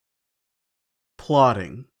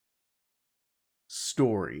plotting,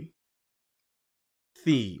 story,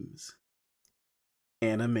 themes,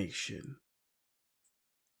 animation.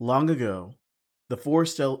 Long ago, the four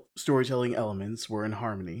storytelling elements were in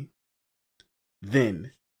harmony.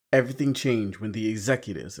 Then, everything changed when the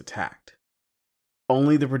executives attacked.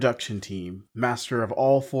 Only the production team, master of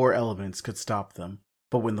all four elements, could stop them,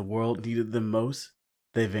 but when the world needed them most,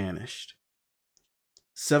 they vanished.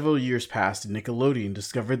 Several years passed and Nickelodeon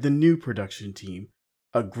discovered the new production team,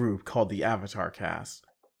 a group called the Avatar Cast.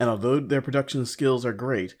 And although their production skills are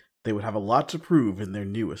great, they would have a lot to prove in their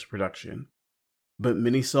newest production. But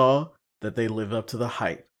many saw that they lived up to the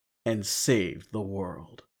hype and saved the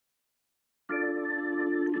world.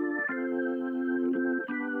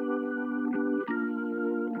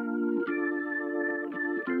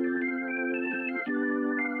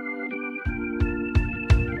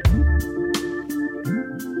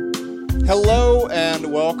 Hello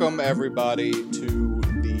and welcome everybody to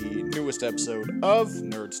the newest episode of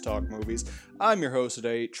Nerds Talk Movies. I'm your host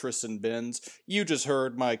today, Tristan Benz. You just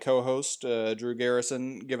heard my co-host, Drew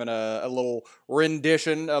Garrison, giving a little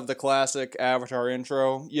rendition of the classic Avatar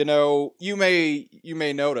intro. You know, you may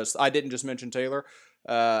notice I didn't just mention Taylor.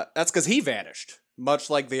 That's because he vanished, much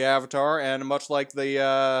like the Avatar and much like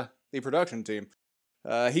the production team.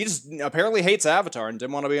 He just apparently hates Avatar and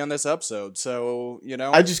didn't want to be on this episode. So, you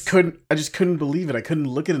know, I just couldn't believe it. I couldn't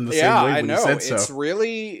look at him the same way when he said so. It's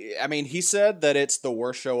really, I mean, he said that it's the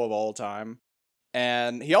worst show of all time.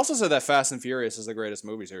 And he also said that Fast and Furious is the greatest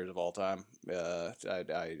movie series of all time. I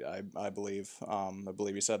believe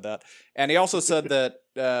he said that. And he also said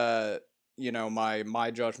that, you know, my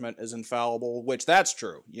judgment is infallible, which that's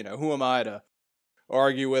true. You know, who am I to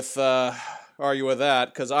argue with that,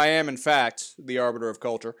 because I am, in fact, the arbiter of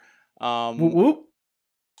culture. Whoop, whoop.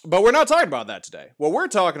 But we're not talking about that today. What we're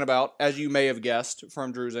talking about, as you may have guessed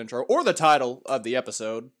from Drew's intro, or the title of the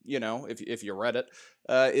episode, you know, if you read it,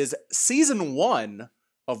 is Season 1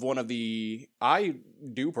 of one of the, I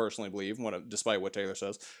do personally believe, despite what Taylor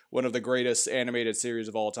says, one of the greatest animated series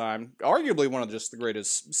of all time, arguably one of just the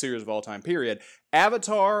greatest series of all time, period,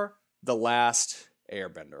 Avatar: The Last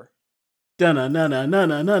Airbender. Yeah,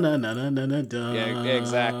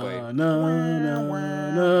 exactly.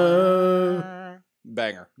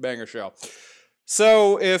 Banger show.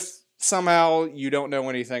 So if somehow you don't know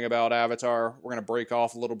anything about Avatar, we're going to break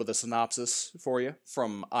off a little bit of the synopsis for you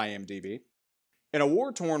from IMDb. In a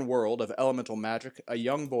war-torn world of elemental magic, a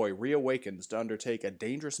young boy reawakens to undertake a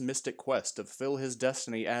dangerous mystic quest to fulfill his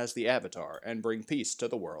destiny as the Avatar and bring peace to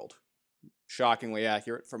the world. Shockingly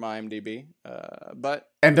accurate from IMDb, but...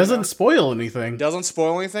 And doesn't spoil anything. Doesn't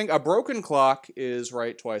spoil anything. A broken clock is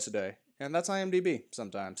right twice a day. And that's IMDb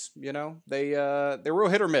sometimes, you know? They're real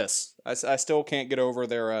hit or miss. I still can't get over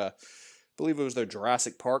their, I believe it was their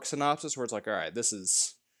Jurassic Park synopsis, where it's like, all right,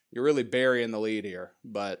 you're really burying the lead here,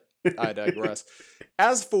 but I digress.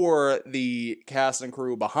 As for the cast and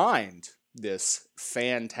crew behind this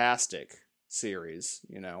fantastic series,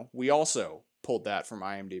 you know, we also pulled that from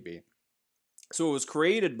IMDb. So it was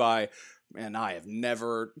created by, and I have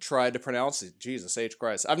never tried to pronounce it. Jesus H.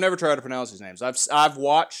 Christ. I've never tried to pronounce these names. I've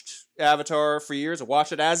watched Avatar for years. I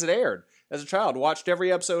watched it as it aired. As a child, watched every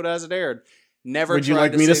episode as it aired. Never Would you tried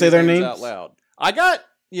like to me to say these their names names out loud. I got,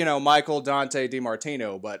 you know, Michael Dante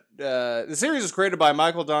DiMartino, but the series was created by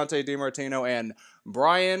Michael Dante DiMartino and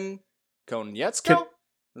Brian Konietzko?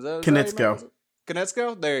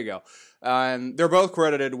 Konietzko? There you go. They're both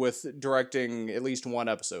credited with directing at least one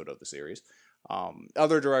episode of the series.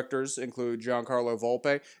 Other directors include Giancarlo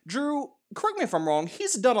Volpe. Drew, correct me if I'm wrong,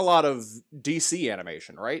 he's done a lot of DC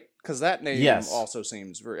animation, right? Because that name also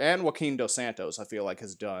seems and Joaquin Dos Santos, I feel like,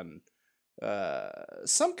 has done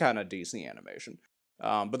some kind of DC animation.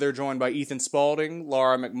 But they're joined by Ethan Spalding,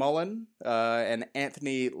 Laura McMullen, and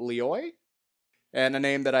Anthony Leoy. And a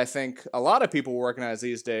name that I think a lot of people will recognize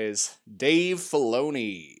these days, Dave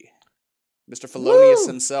Filoni. Mr. Filonius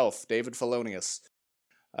himself, David Filonius.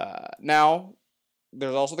 Now,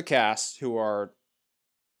 there's also the cast, who are,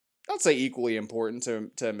 I'd say, equally important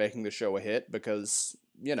to making the show a hit, because,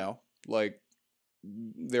 you know, like,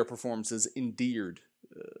 their performances endeared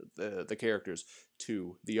the characters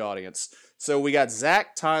to the audience. So we got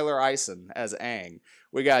Zach Tyler Eisen as Aang.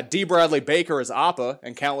 We got D. Bradley Baker as Appa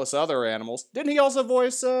and countless other animals. Didn't he also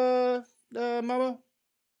voice Momo?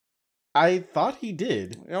 I thought he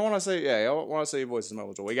did. I want to say he voices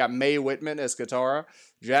Momo. We got Mae Whitman as Katara,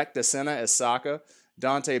 Jack DeSena as Sokka,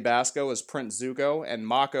 Dante Basco as Prince Zuko, and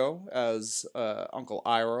Mako as Uncle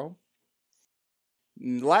Iroh.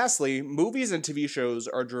 Lastly, movies and TV shows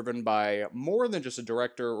are driven by more than just a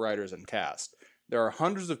director, writers, and cast. There are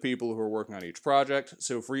hundreds of people who are working on each project,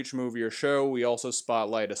 so for each movie or show, we also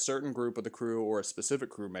spotlight a certain group of the crew or a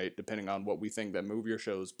specific crewmate, depending on what we think that movie or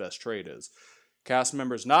show's best trait is. Cast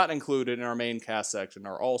members not included in our main cast section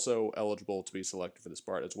are also eligible to be selected for this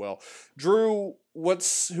part as well. Drew,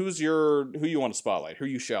 who you want to spotlight? Who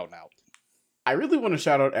you shouting out? I really want to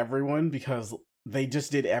shout out everyone because they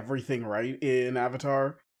just did everything right in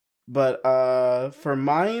Avatar. But for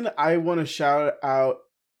mine, I want to shout out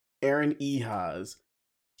Aaron Ehasz.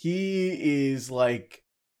 He is like,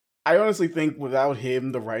 I honestly think without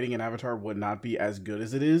him, the writing in Avatar would not be as good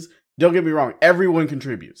as it is. Don't get me wrong, everyone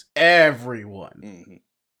contributes. Everyone. Mm-hmm.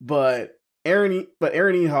 But Aaron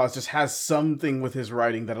Ehasz just has something with his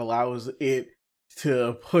writing that allows it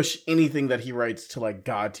to push anything that he writes to like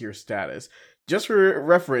god tier status. Just for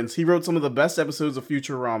reference, he wrote some of the best episodes of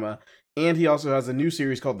Futurama, and he also has a new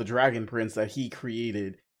series called The Dragon Prince that he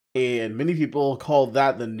created, and many people call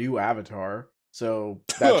that the new Avatar. So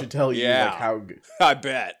that should tell you like how good. I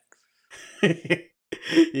bet.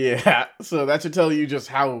 Yeah, so that should tell you just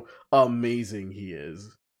how amazing he is.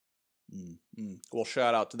 Mm-hmm. Well,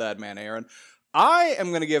 shout out to that man, Aaron. I am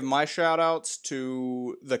going to give my shout outs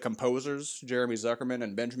to the composers, Jeremy Zuckerman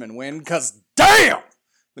and Benjamin Wynn, because damn!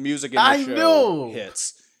 The music in this show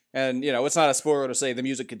hits. And, it's not a spoiler to say the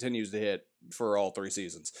music continues to hit for all 3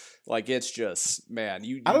 seasons. Like, it's just, man,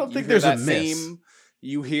 I don't think there's a miss. Theme,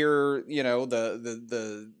 you hear,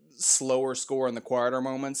 the slower score in the quieter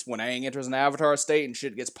moments when Aang enters an Avatar state and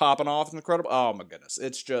shit gets popping off. It's incredible. Oh, my goodness.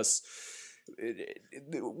 It's just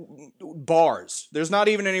bars. There's not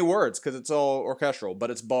even any words because it's all orchestral,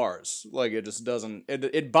 but it's bars. Like, it just doesn't...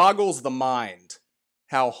 It boggles the mind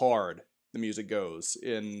how hard the music goes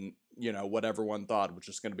in, what everyone thought was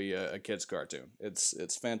just going to be a kid's cartoon.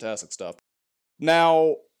 It's fantastic stuff.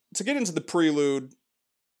 Now, to get into the prelude,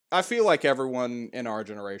 I feel like everyone in our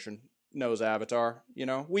generation knows Avatar.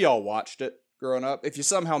 We all watched it growing up. If you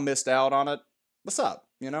somehow missed out on it, what's up?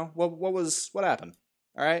 What happened?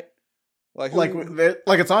 All right. Like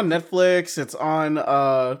it's on Netflix. It's on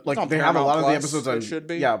they have a lot of the episodes on. It should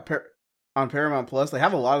be on Paramount Plus. They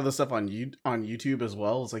have a lot of the stuff on YouTube as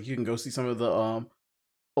well. It's like you can go see some of the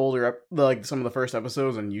some of the first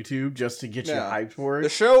episodes on YouTube just to get you hyped for it.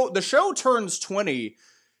 The show turns 20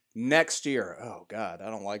 next year. Oh God, I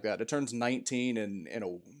don't like that. It turns 19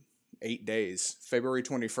 in 8 days. February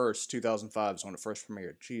 21st, 2005 is when it first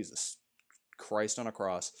premiered. Jesus Christ on a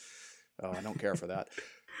cross. Oh, I don't care for that.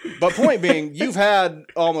 But point being, you've had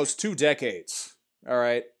almost 2 decades, all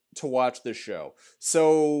right, to watch this show.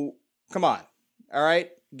 So come on, all right,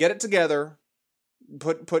 get it together.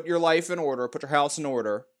 Put your life in order. Put your house in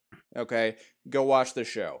order. Okay, go watch this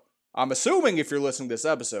show. I'm assuming if you're listening to this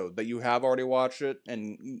episode that you have already watched it,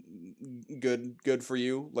 and good for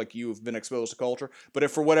you. Like, you've been exposed to culture. But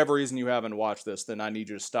if for whatever reason you haven't watched this, then I need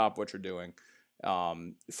you to stop what you're doing.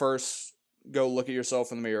 First, go look at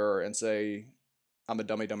yourself in the mirror and say, I'm a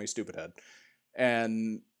dummy, stupid head.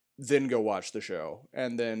 And then go watch the show.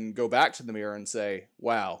 And then go back to the mirror and say,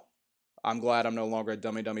 wow, I'm glad I'm no longer a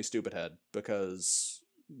dummy, stupid head because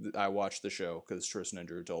I watched the show because Tristan and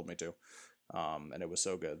Drew told me to. And it was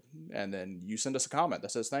so good. And then you send us a comment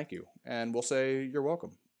that says thank you. And we'll say you're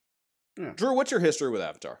welcome. Yeah. Drew, what's your history with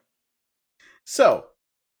Avatar? So,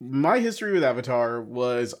 my history with Avatar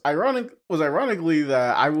was ironically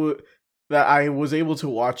that I was able to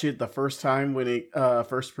watch it the first time when it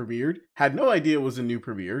first premiered. Had no idea it was a new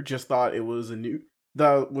premiere. Just thought it was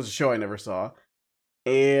that was a show I never saw.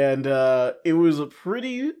 And it was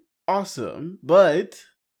pretty awesome. But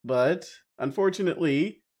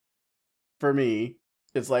unfortunately for me,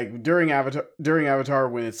 it's like during Avatar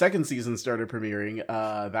when its second season started premiering,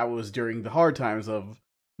 that was during the hard times of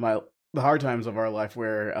our life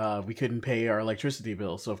where we couldn't pay our electricity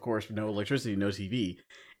bill. So of course, no electricity, no TV.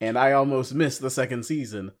 And I almost missed the second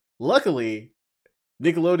season. Luckily,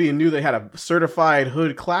 Nickelodeon knew they had a certified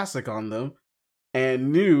hood classic on them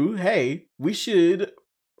and knew, hey, we should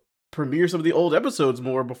premiere some of the old episodes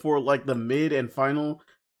more before like the mid and final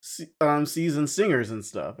season singers and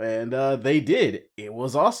stuff. And they did. It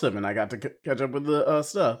was awesome. And I got to catch up with the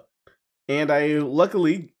stuff. And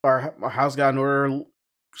luckily, our house got in order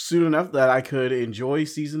soon enough that I could enjoy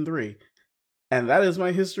season 3. And that is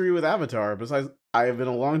my history with Avatar. Besides, I have been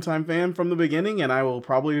a longtime fan from the beginning, and I will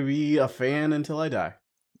probably be a fan until I die.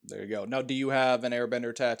 There you go. Now, do you have an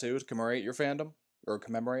Airbender tattoo to commemorate your fandom? Or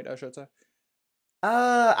commemorate, I should say?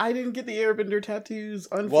 I didn't get the Airbender tattoos,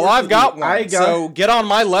 unfortunately. Well, I've got one, so get on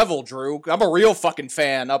my level, Drew. I'm a real fucking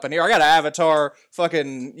fan up in here. I got an Avatar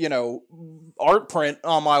fucking, art print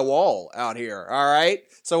on my wall out here, all right?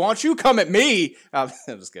 So why don't you come at me? I'm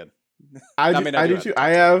just kidding. I do, mean, I do do have too.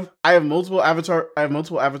 the I have multiple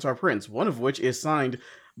avatar prints. One of which is signed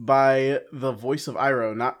by the voice of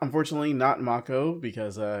Iroh. Not unfortunately not Mako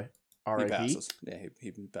because He R.I.P. passes. Yeah,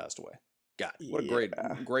 he passed away. God, what a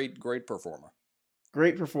Yeah, great performer.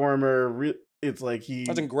 great performer. It's like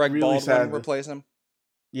Doesn't he Greg really Baldwin sad. replace him?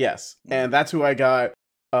 Yes, and that's who I got.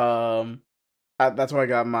 That's who I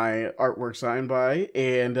got my artwork signed by,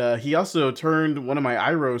 and he also turned one of my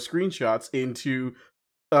Iroh screenshots into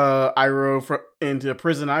into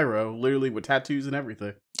prison Iroh, literally with tattoos and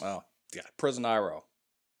everything. Oh, yeah, Prison Iroh.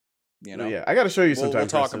 You But know, yeah, I got to show you we'll sometime,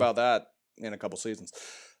 talk Preston. about that in a couple seasons.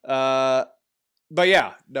 But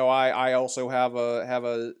yeah, no, I also have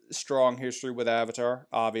a strong history with Avatar.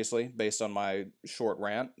 Obviously, based on my short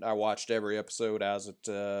rant, I watched every episode as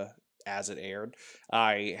it aired.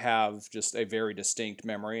 I have just a very distinct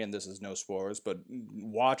memory, and this is no spoilers, but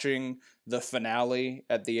watching the finale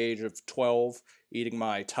at the age of 12, eating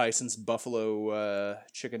my Tyson's Buffalo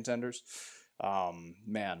chicken tenders.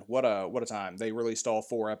 Man, what a time! They released all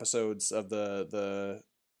 4 episodes of the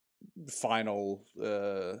final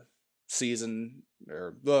season,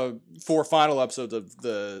 or the 4 final episodes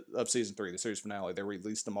of season 3, the series finale. They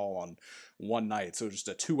released them all on one night, so it was just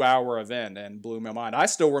a 2-hour event and blew my mind. I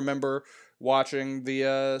still remember watching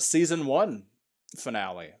the season 1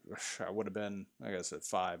 finale. I would have been, I guess, at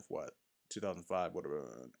 5. What, 2005 would have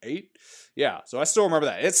been 8. Yeah, so I still remember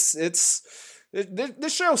that.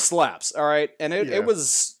 This show slaps, all right, and it Yeah,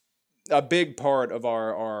 was a big part of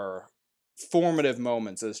our formative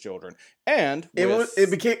moments as children. And it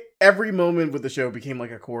became every moment with the show became like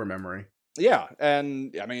a core memory. yeah,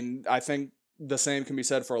 and I mean, I think the same can be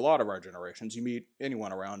said for a lot of our generations. You meet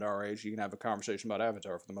anyone around our age, you can have a conversation about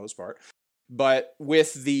Avatar for the most part. But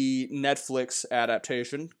with the Netflix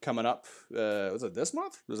adaptation coming up, was it this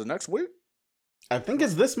month? Was it next week? I think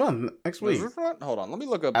it's this month, next Is week, this month? Hold on, let me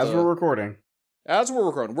look up as we're recording. As we're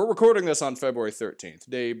recording. We're recording this on February 13th,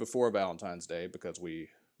 day before Valentine's Day, because we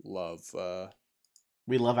love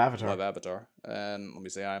We love Avatar. Love Avatar. And let me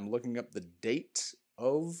see, I'm looking up the date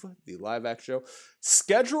of the live action show.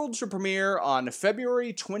 Scheduled to premiere on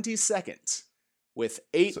February 22nd with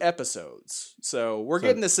 8 episodes. So we're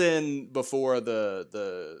getting this in before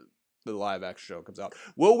the live action show comes out.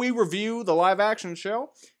 Will we review the live action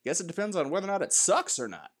show? Guess it depends on whether or not it sucks or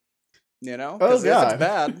not. You know? Because if it's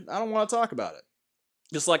bad, I don't want to talk about it.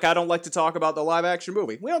 Just like I don't like to talk about the live action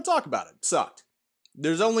movie. We don't talk about it. It sucked.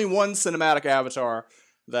 There's only one cinematic Avatar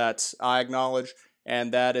that I acknowledge,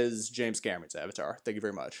 and that is James Cameron's Avatar. Thank you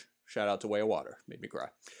very much. Shout out to Way of Water. Made me cry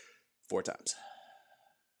 4 times.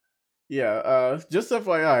 Yeah, just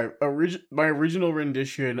FYI, my original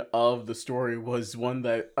rendition of the story was one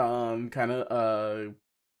that kind of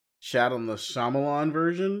shat on the Shyamalan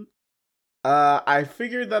version. I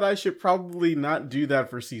figured that I should probably not do that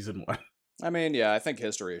for season 1. I mean, yeah, I think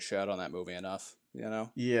history is shat on that movie enough, you know?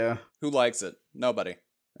 Yeah. Who likes it? Nobody.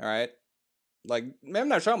 All right? Like, M.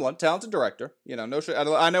 Night Shyamalan, talented director. You know, no shit.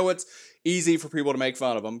 I know it's easy for people to make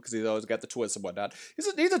fun of him because he's always got the twists and whatnot.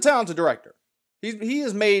 He's a talented director. He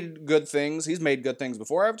has made good things. He's made good things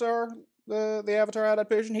before Avatar, the Avatar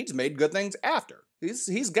adaptation. He's made good things after.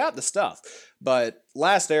 He's got the stuff. But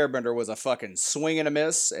Last Airbender was a fucking swing and a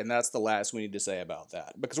miss, and that's the last we need to say about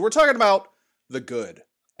that. Because we're talking about the good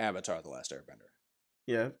Avatar: The Last Airbender.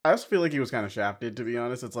 Yeah, I also feel like he was kind of shafted, to be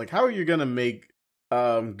honest. It's like, how are you gonna make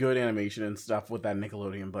good animation and stuff with that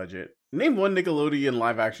Nickelodeon budget? Name one Nickelodeon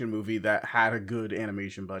live action movie that had a good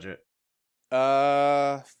animation budget.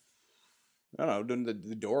 I don't know, doing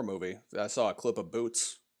the Door movie. I saw a clip of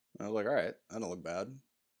Boots. I was like, all right, that don't look bad.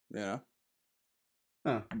 You know?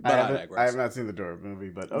 Huh. But I have not seen the Door movie,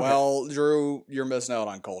 but okay. Well, Drew, you're missing out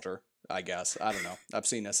on culture, I guess. I don't know. I've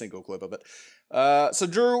seen a single clip of it. So,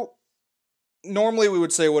 Drew, normally we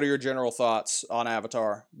would say, what are your general thoughts on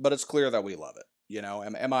Avatar? But it's clear that we love it. You know,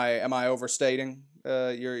 am I overstating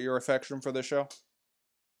your affection for this show?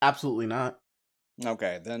 Absolutely not.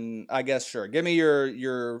 Okay, then I guess sure. Give me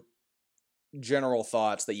your general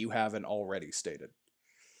thoughts that you haven't already stated.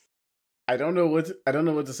 I don't know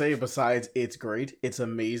what to say besides it's great, it's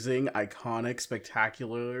amazing, iconic,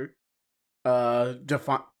 spectacular,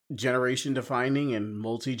 generation defining and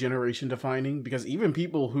multi-generation defining, because even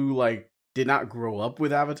people who like did not grow up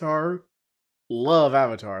with Avatar love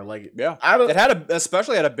Avatar. Like, yeah, it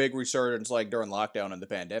especially had a big resurgence like during lockdown and the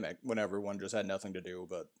pandemic when everyone just had nothing to do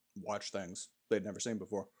but watch things they'd never seen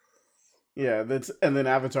before. Yeah, and then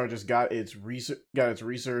Avatar just got its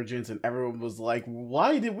resurgence, and everyone was like,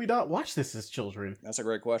 "Why did we not watch this as children?" That's a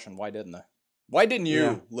great question. Why didn't they? Why didn't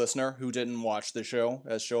you, listener, who didn't watch the show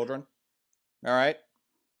as children? All right,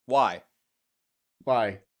 why?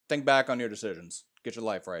 Why? Think back on your decisions. Get your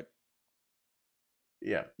life right.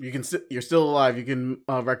 Yeah, you can. You're still alive. You can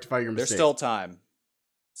rectify your There's mistake. still time.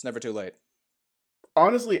 It's never too late.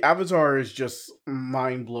 Honestly, Avatar is just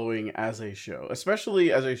mind blowing as a show,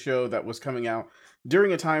 especially as a show that was coming out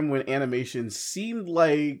during a time when animation seemed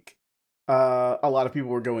like a lot of people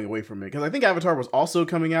were going away from it. Because I think Avatar was also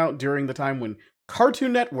coming out during the time when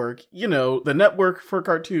Cartoon Network, the network for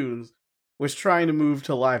cartoons, was trying to move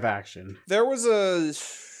to live action. There was a,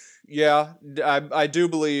 yeah, I do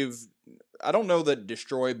believe. I don't know that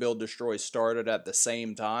Destroy Build Destroy started at the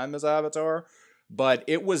same time as Avatar, but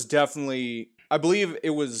it was definitely. I believe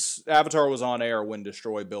it was Avatar was on air when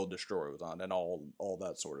Destroy Build Destroy was on, and all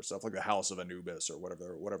that sort of stuff, like the House of Anubis or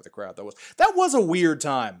whatever the crap that was. That was a weird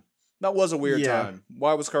time. That was a weird Yeah. time.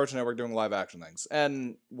 Why was Cartoon Network doing live action things?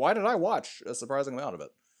 And why did I watch a surprising amount of it?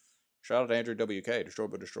 Shout out to Andrew WK. Destroy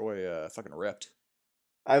Build Destroy fucking ripped.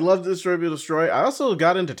 I love Destroy Build Destroy. I also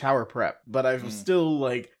got into Tower Prep, but I was still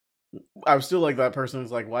like that person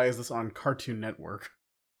who's like, why is this on Cartoon Network?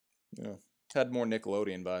 Yeah. Had more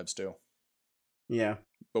Nickelodeon vibes too. Yeah.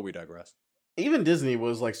 But we digress. Even Disney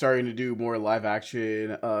was like starting to do more live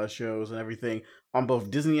action shows and everything on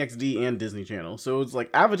both Disney XD and Disney Channel. So it's like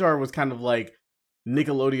Avatar was kind of like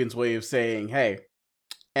Nickelodeon's way of saying, hey,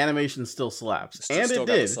 animation still slaps. And still it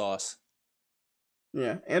got did. the sauce.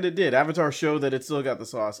 Yeah, and it did. Avatar showed that it still got the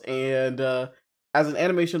sauce. And as an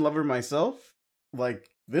animation lover myself, like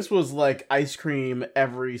this was like ice cream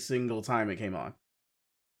every single time it came on.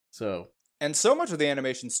 And so much of the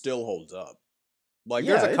animation still holds up. Like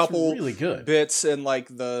yeah, there's a couple really good bits in like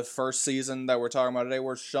the first season that we're talking about today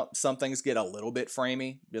where some things get a little bit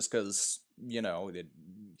framey just because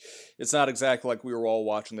it's not exactly like we were all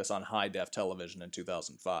watching this on high def television in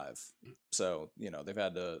 2005. So they've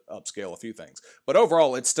had to upscale a few things, but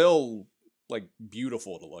overall it's still like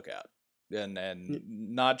beautiful to look at, and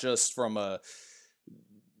not just from a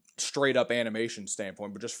straight up animation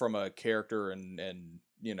standpoint, but just from a character and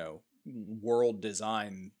world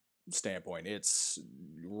design standpoint. It's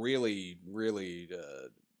really, really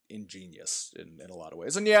ingenious in a lot of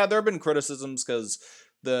ways. And yeah, there have been criticisms because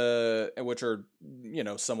which are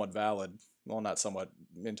somewhat valid. Well, not somewhat,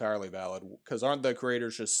 entirely valid. Because aren't the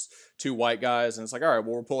creators just two white guys? And it's like, all right,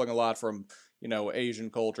 well, we're pulling a lot from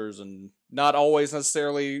Asian cultures and not always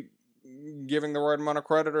necessarily giving the right amount of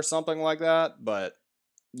credit or something like that. But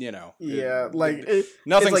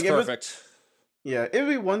nothing's perfect. Yeah, it'd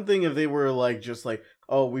be one thing if they were like just like,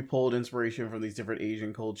 oh, we pulled inspiration from these different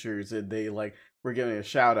Asian cultures and they like were giving a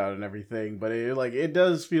shout out and everything, but it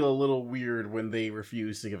does feel a little weird when they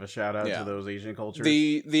refuse to give a shout out to those Asian cultures.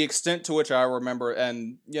 The extent to which I remember,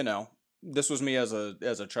 and this was me as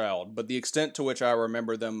a child, but the extent to which I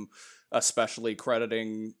remember them especially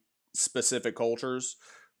crediting specific cultures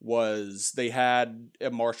was they had a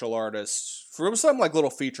martial artist for some like little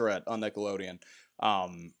featurette on Nickelodeon.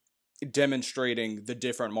 Demonstrating the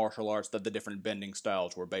different martial arts that the different bending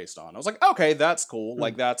styles were based on. I was like, okay, that's cool.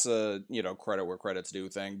 Like that's a, credit where credit's due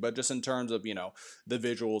thing. But just in terms of, the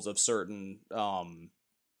visuals of certain,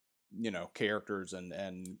 characters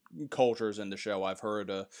and cultures in the show, I've heard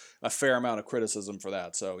a fair amount of criticism for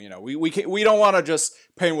that. So, we don't want to just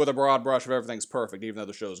paint with a broad brush of everything's perfect, even though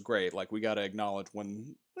the show's great. Like we got to acknowledge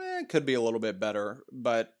when it could be a little bit better.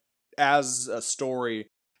 But as a story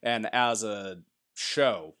and as a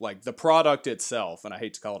show, like the product itself, and I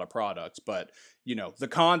hate to call it a product, but the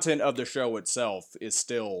content of the show itself is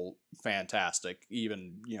still fantastic,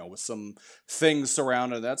 even with some things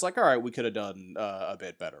surrounding that's like, all right, we could have done a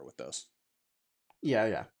bit better with this.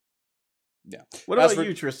 Yeah. What about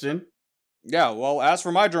you, Tristan? Yeah, well, as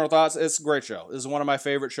for my general thoughts, it's a great show. This is one of my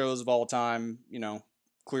favorite shows of all time.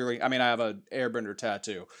 Clearly, I mean, I have a Airbender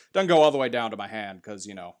tattoo. Doesn't go all the way down to my hand because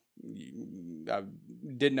I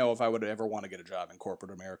didn't know if I would ever want to get a job in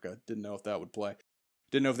corporate America. Didn't know if that would play.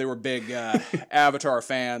 Didn't know if they were big Avatar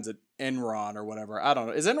fans at Enron or whatever. I don't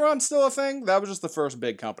know. Is Enron still a thing? That was just the first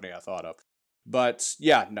big company I thought of. But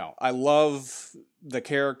yeah, no. I love the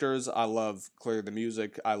characters. I love clearly the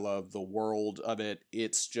music. I love the world of it.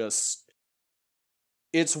 It's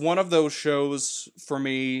one of those shows for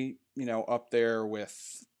me, up there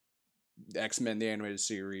with X-Men, the animated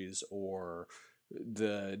series, or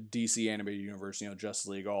the DC animated universe, Justice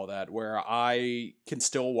League, all that, where I can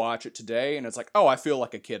still watch it today and it's like, oh, I feel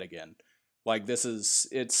like a kid again. Like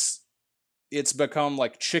it's become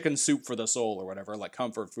like chicken soup for the soul or whatever, like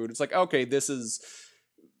comfort food. It's like, okay, this is,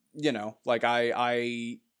 like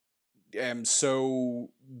I am so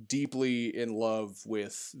deeply in love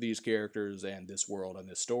with these characters and this world and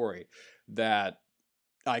this story that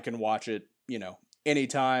I can watch it,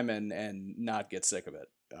 anytime and not get sick of it.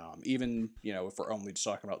 Even, if we're only just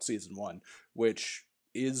talking about season 1, which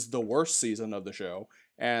is the worst season of the show,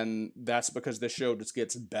 And that's because this show just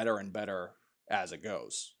gets better and better as it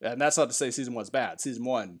goes. And that's not to say season one's bad. Season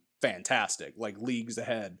one, fantastic, like leagues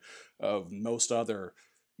ahead of most other,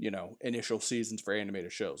 initial seasons for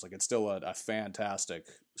animated shows. Like, it's still a fantastic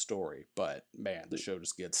story, but man, the show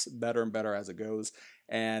just gets better and better as it goes,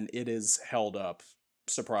 and it is held up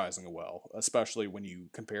surprisingly well, especially when you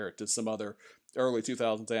compare it to some other early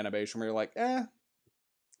 2000s animation where you're like, all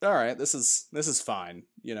right, this is fine,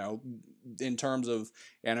 in terms of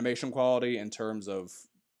animation quality, in terms of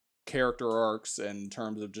character arcs, in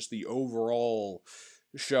terms of just the overall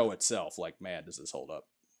show itself. Like, man, does this hold up?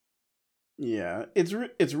 Yeah,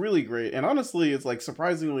 it's really great, and honestly, it's like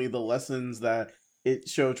surprisingly the lessons that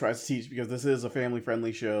show tries to teach, because this is a family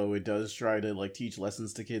friendly show. It does try to like teach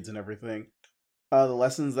lessons to kids and everything. The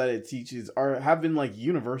lessons that it teaches have been like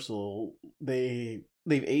universal. They've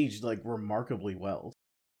aged like remarkably well.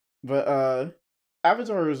 But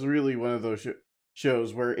Avatar is really one of those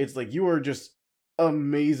shows where it's like you are just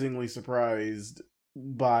amazingly surprised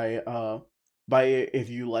by it if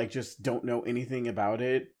you like just don't know anything about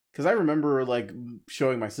it. Because I remember like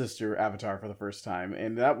showing my sister Avatar for the first time,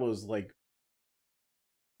 and that was like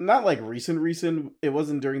not like recent. It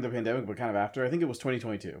wasn't during the pandemic, but kind of after. I think it was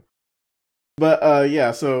 2022. But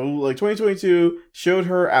yeah, so like 2022 showed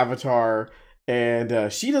her Avatar,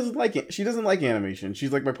 and she doesn't like it. She doesn't like animation.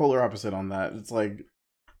 She's like my polar opposite on that. It's like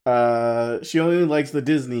she only likes the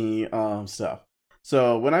Disney stuff.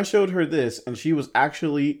 So when I showed her this and she was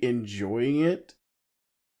actually enjoying it,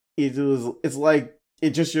 it's like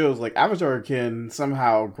it just shows like Avatar can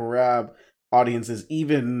somehow grab audiences,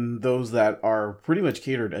 even those that are pretty much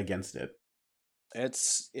catered against it.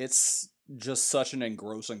 It's just such an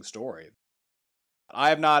engrossing story. I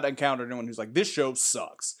have not encountered anyone who's like, this show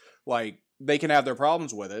sucks. Like, they can have their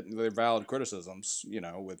problems with it, they're valid criticisms,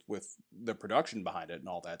 with the production behind it and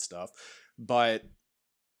all that stuff. But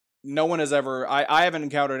no one has ever, I haven't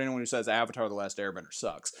encountered anyone who says Avatar The Last Airbender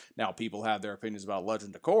sucks. Now, people have their opinions about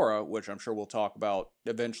Legend of Korra, which I'm sure we'll talk about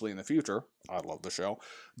eventually in the future. I love the show.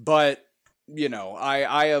 But,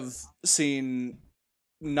 I have seen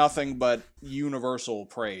nothing but universal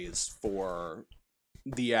praise for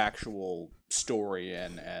the actual story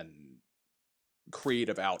and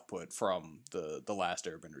creative output from the Last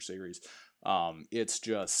Airbender series. It's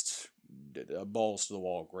just a balls to the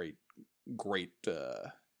wall, great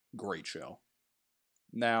show.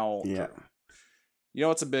 Now, Yeah.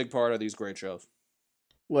 What's a big part of these great shows?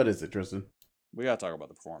 What is it, Tristan? We gotta talk about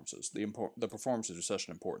the performances. The performances are such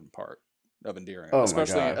an important part of endearing, Oh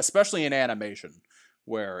especially in animation,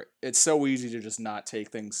 where it's so easy to just not take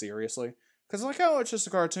things seriously. Because like, oh, it's just a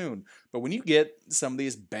cartoon. But when you get some of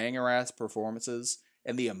these banger-ass performances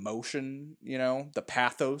and the emotion, the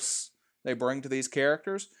pathos they bring to these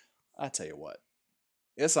characters, I tell you what,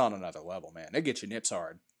 it's on another level, man. It gets your nips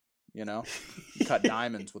hard, You cut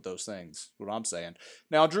diamonds with those things, what I'm saying.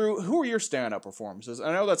 Now, Drew, who are your stand-up performances?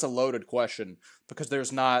 I know that's a loaded question because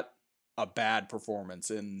there's not a bad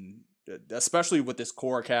performance especially with this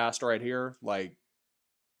core cast right here, like,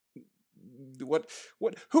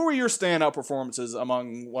 who are your stand-up performances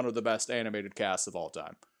among one of the best animated casts of all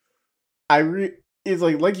time? It's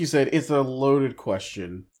like you said, it's a loaded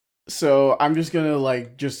question. So I'm just gonna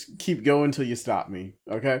just keep going until you stop me,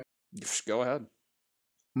 okay? Just go ahead.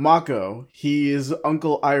 Mako, he is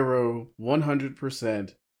Uncle Iroh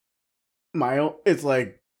 100%. It's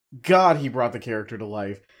like, God, he brought the character to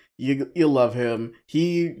life. You love him.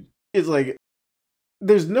 He is like,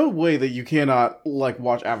 there's no way that you cannot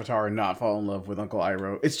watch Avatar and not fall in love with Uncle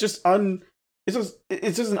Iroh. It's just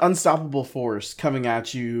it's just an unstoppable force coming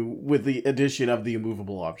at you with the addition of the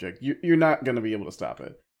immovable object. You're not gonna be able to stop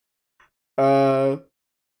it.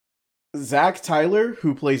 Zach Tyler,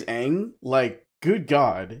 who plays Aang, good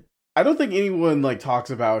God, I don't think anyone talks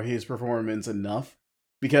about his performance enough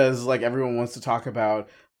because everyone wants to talk about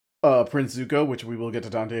Prince Zuko, which we will get to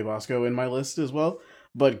Dante Bosco in my list as well.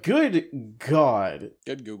 But good God,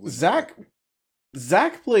 good Google. Zach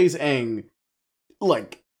plays Aang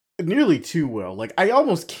nearly too well. I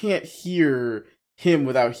almost can't hear him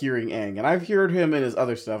without hearing Aang, and I've heard him in his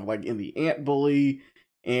other stuff, in the Ant Bully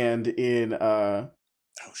and in oh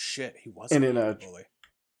shit, he was in Ant Bully.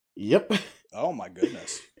 Yep. Oh my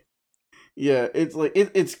goodness. Yeah, it's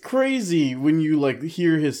it's crazy when you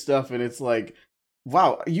hear his stuff and it's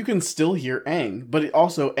wow, you can still hear Aang, but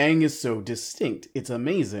also Aang is so distinct. It's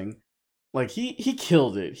amazing. He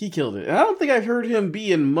killed it. He killed it. And I don't think I've heard him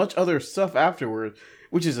be in much other stuff afterward,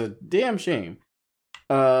 which is a damn shame.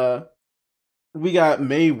 We got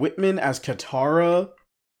Mae Whitman as Katara.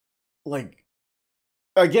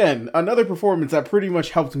 Again, another performance that pretty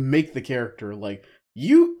much helped make the character.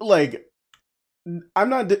 I'm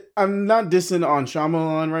not dissing on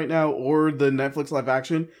Shyamalan right now or the Netflix live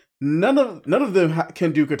action. None of them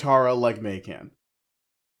can do Katara like May can.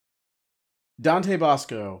 Dante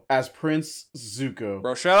Bosco as Prince Zuko.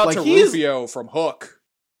 Bro, shout out Like to he is Rufio from Hook.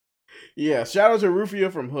 Yeah, shout out to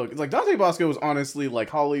Rufio from Hook. It's like Dante Bosco is honestly like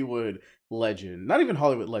Hollywood legend. Not even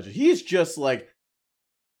Hollywood legend. He is just like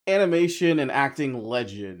animation and acting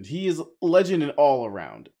legend. He is legend in all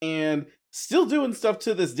around. And still doing stuff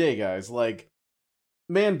to this day, guys. Like,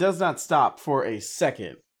 man does not stop for a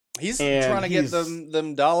second. He's And trying to get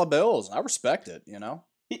them dollar bills. I respect it, you know?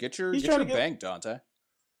 Get your bank, Dante.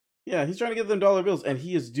 Yeah, he's trying to get them dollar bills, and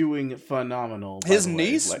he is doing phenomenal. His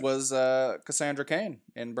niece was Cassandra Cain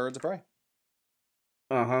in Birds of Prey.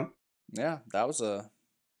 Uh-huh. Yeah, that was a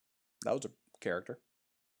character.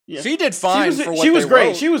 Yeah. She did fine for what she was they great.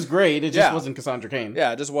 wrote. She was great. It just wasn't Cassandra Cain.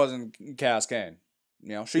 Yeah, it just wasn't Cass Cain.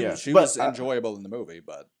 You know, she was enjoyable in the movie,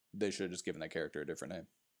 but they should have just given that character a different name.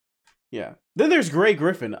 Yeah. Then there's Grey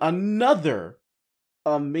Griffin, another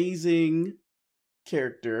amazing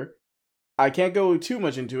character. I can't go too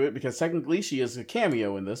much into it because technically she is a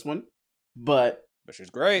cameo in this one, but she's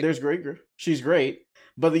great. There's Grey Griffin. She's great.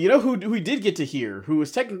 But you know who we did get to hear, who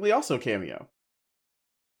was technically also cameo?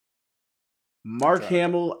 Mark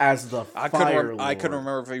Hamill as the Fire Lord. I couldn't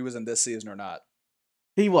remember if he was in this season or not.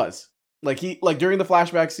 He was. Like during the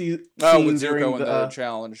flashback scene with during Zuko in the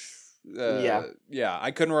challenge. Yeah.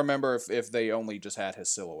 I couldn't remember if they only just had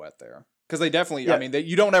his silhouette there, because they definitely. Yeah. I mean,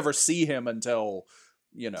 you don't ever see him until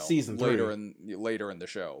season later in the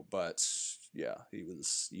show. But yeah, he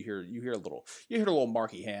was. You hear a little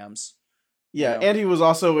Marky Hams. Yeah, and he was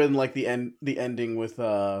also in like the ending with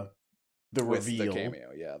the reveal. With the cameo,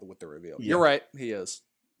 with the reveal. Yeah. You're right. He is.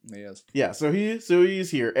 Yeah, so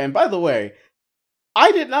he's here. And by the way,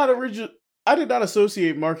 I did not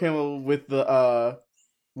associate Mark Hamill with the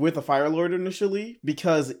Fire Lord initially,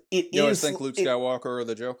 because you always think Luke Skywalker or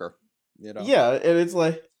the Joker, you know. Yeah, and it's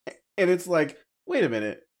like, wait a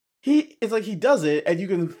minute. It's like he does it and you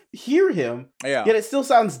can hear him. Yeah. Yet it still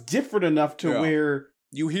sounds different enough to where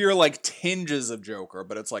you hear like tinges of Joker,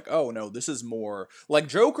 but it's like, oh no, this is more like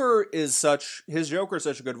Joker is such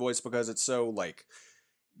a good voice because it's so like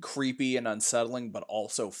creepy and unsettling, but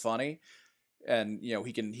also funny, and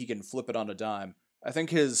he can flip it on a dime. I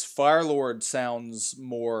think his Fire Lord sounds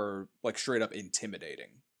more like straight up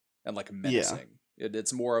intimidating and like menacing. Yeah.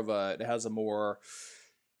 It's more of it has a more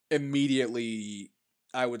immediately,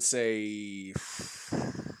 I would say.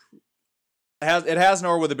 It has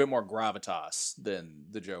Nora with a bit more gravitas than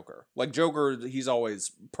the Joker. Like Joker, he's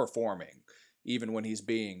always performing, even when he's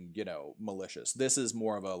being, malicious. This is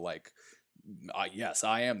more of a like, yes,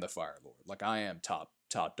 I am the Fire Lord. Like I am top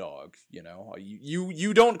dog.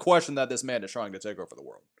 You don't question that this man is trying to take over the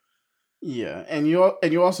world. Yeah, and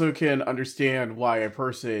you also can understand why a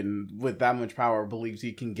person with that much power believes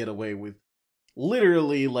he can get away with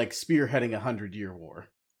literally like spearheading 100-year war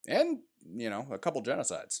and a couple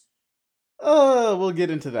genocides. We'll get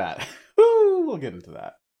into that. We'll get into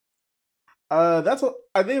that. That's what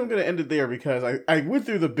I think I'm gonna end it there, because I went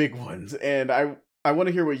through the big ones, and I want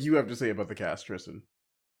to hear what you have to say about the cast, Tristan.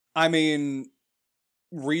 I mean,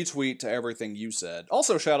 retweet to everything you said.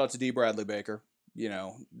 Also, shout out to D. Bradley Baker.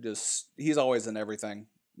 He's always in everything.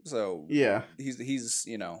 So yeah, he's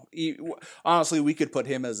honestly, we could put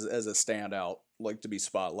him as a standout, like to be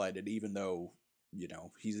spotlighted, even though.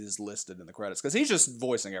 He is listed in the credits because he's just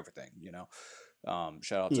voicing everything.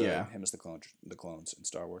 Shout out to him as the clones in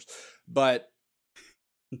Star Wars. But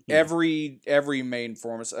every main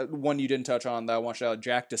performance, one you didn't touch on that I want to shout out,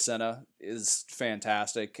 Jack DeSena is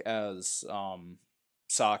fantastic as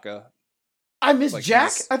Sokka. I missed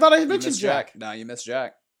Jack. I thought I mentioned Jack. No, you missed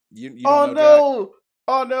Jack. You don't know Jack.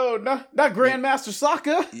 Oh no, not Grandmaster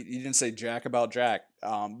Sokka. You didn't say Jack about Jack.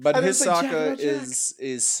 But his Sokka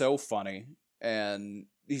is so funny. And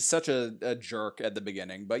he's such a jerk at the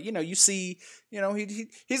beginning, but you see,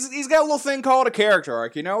 he's got a little thing called a character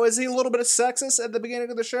arc. Is he a little bit of sexist at the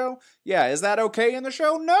beginning of the show? Yeah, is that okay in the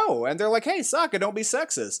show? No, and they're like, hey, Sokka, don't be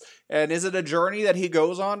sexist. And is it a journey that he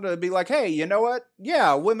goes on to be like, hey, you know what?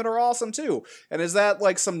 Yeah, women are awesome too. And is that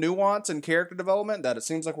like some nuance and character development that it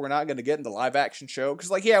seems like we're not going to get in the live action show?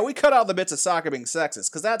 Because like, yeah, we cut out the bits of Sokka being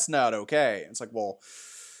sexist because that's not okay. And it's like, well,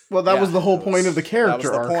 that was the whole point of the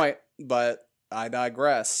character arc. That was the point, but. I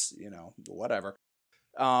digress, whatever.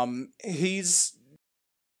 He's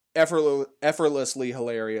effortlessly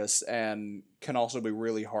hilarious and can also be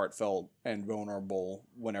really heartfelt and vulnerable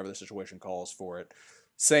whenever the situation calls for it.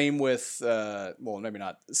 Same with, maybe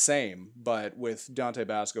not same, but with Dante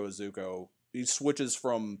Basco as Zuko, he switches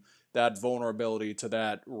from that vulnerability to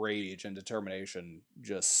that rage and determination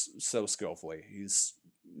just so skillfully.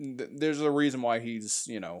 There's a reason why he's,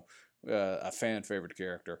 a fan favorite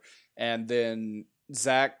character. And then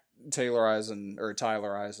Zach Tyler Eisen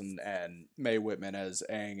and Mae Whitman as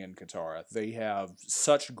Aang and Katara. They have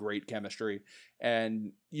such great chemistry,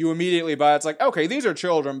 and you immediately buy it's like, okay, these are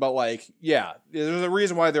children, but like, yeah, there's a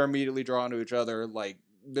reason why they're immediately drawn to each other. Like,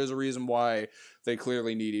 there's a reason why they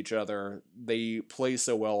clearly need each other. They play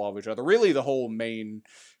so well off each other. Really, the whole main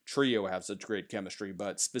trio have such great chemistry,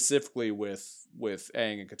 but specifically with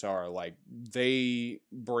Aang and Katara, like, they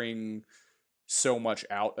bring so much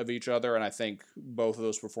out of each other, and I think both of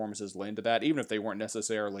those performances lend to that. Even if they weren't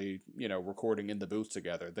necessarily, recording in the booth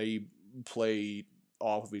together, they play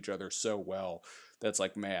off of each other so well that's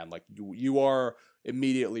like, man, like you are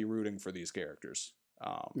immediately rooting for these characters.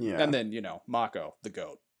 Yeah. And then Mako, the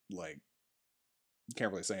goat. Like, you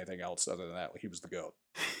can't really say anything else other than that. Like, he was the goat.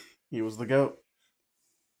 He was the goat.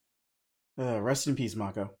 Rest in peace,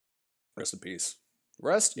 Mako. Rest in peace.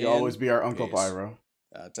 You'll always be our Uncle peace. Pyro.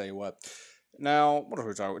 I'll tell you what. Now, what are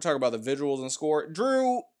we talking about? We're talking about the visuals and score.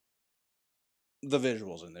 Drew, the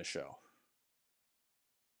visuals in this show.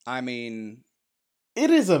 I mean, it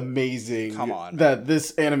is amazing. Come on, that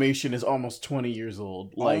this animation is almost 20 years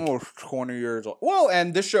old. Like, almost 20 years old. Well,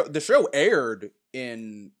 and the show aired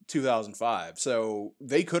in 2005, so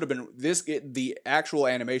they could have been the actual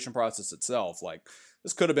animation process itself. Like,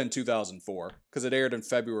 this could have been 2004 because it aired in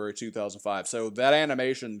February 2005. So that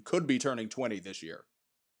animation could be turning 20 this year.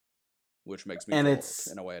 Which makes me feel old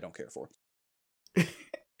in a way I don't care for.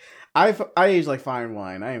 I age like fine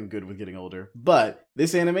wine. I am good with getting older. But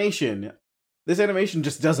this animation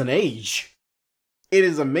just doesn't age. It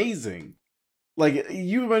is amazing. Like,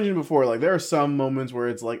 you mentioned before, like, there are some moments where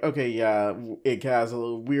it's like, okay, yeah, it has a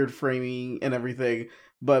little weird framing and everything.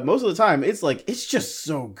 But most of the time, it's like, it's just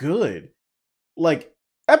so good. Like,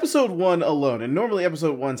 episode 1 alone, and normally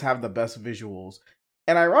episode 1s have the best visuals.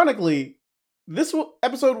 And ironically, this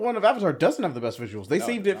episode 1 of Avatar doesn't have the best visuals. They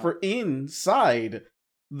saved it for inside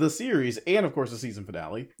the series and, of course, the season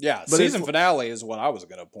finale. Yeah, but season finale is what I was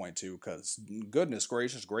going to point to because, goodness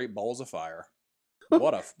gracious, great balls of fire.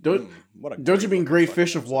 Don't you mean great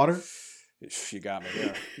fish of water? You got me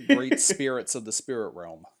there. Great spirits of the spirit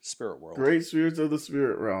realm, spirit world. Great spirits of the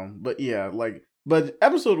spirit realm. But yeah, but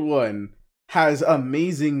episode 1 has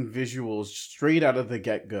amazing visuals straight out of the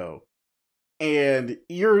get-go. And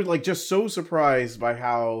you're like just so surprised by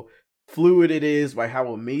how fluid it is, by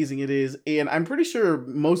how amazing it is. And I'm pretty sure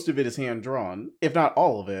most of it is hand-drawn, if not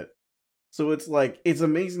all of it. So it's like, it's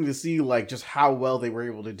amazing to see like just how well they were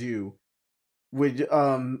able to do with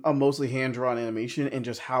a mostly hand-drawn animation and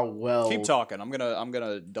just how well. Keep talking. I'm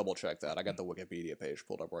gonna double check that. I got the Wikipedia page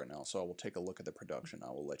pulled up right now, so I will take a look at the production.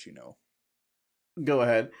 I will let you know. Go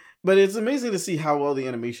ahead. But it's amazing to see how well the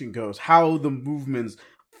animation goes, how the movements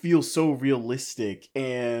feel so realistic,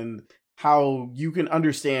 and how you can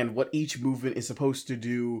understand what each movement is supposed to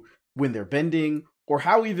do when they're bending, or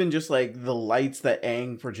how even just like the lights that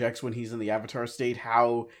Aang projects when he's in the Avatar state,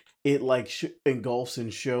 how it like engulfs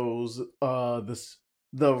and shows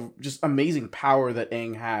the just amazing power that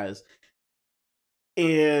Aang has.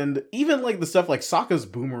 And even like the stuff like Sokka's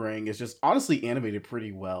boomerang is just honestly animated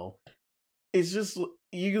pretty well. It's just,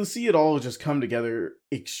 you can see it all just come together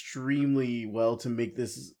extremely well to make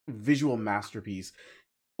this visual masterpiece.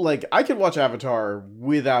 Like, I could watch Avatar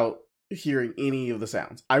without hearing any of the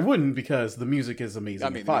sounds. I wouldn't, because the music is amazing. I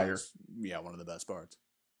mean, fire. One of the best parts.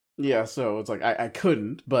 Yeah, so it's like, I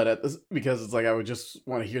couldn't, but because it's like, I would just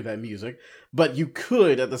want to hear that music. But you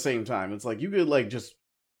could at the same time. It's like, you could like just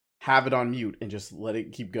have it on mute and just let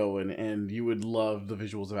it keep going, and you would love the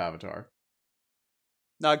visuals of Avatar.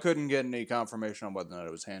 Now, I couldn't get any confirmation on whether or not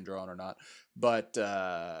it was hand-drawn or not, but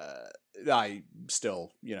I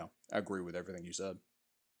still, agree with everything you said.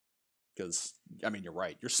 Because, I mean, you're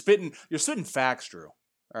right. You're spitting facts, Drew.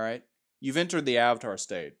 All right? You've entered the Avatar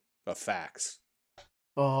state of facts.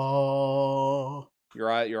 Oh.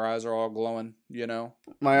 Your eyes are all glowing,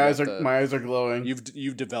 My eyes are glowing.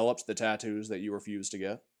 You've developed the tattoos that you refuse to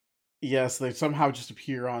get. Yes, they somehow just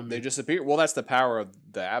appear on me. They just appear. Well, that's the power of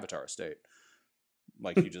the Avatar state.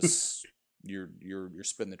 Like, you just you're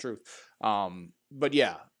spitting the truth. But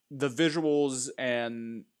yeah, the visuals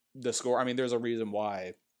and the score. I mean, there's a reason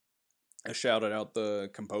why I shouted out the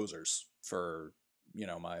composers for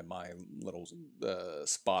my little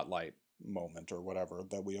spotlight moment or whatever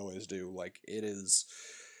that we always do. Like, it is.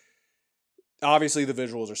 Obviously, the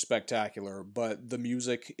visuals are spectacular, but the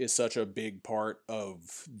music is such a big part of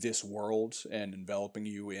this world and enveloping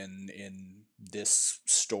you in this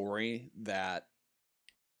story that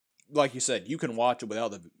like you said, you can watch it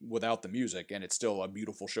without the music, and it's still a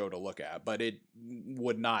beautiful show to look at. But it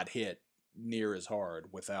would not hit near as hard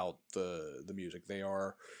without the music.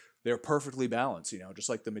 They're perfectly balanced, just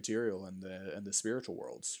like the material and the spiritual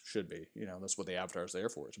worlds should be. That's what the Avatar's there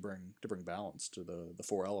for, to bring balance to the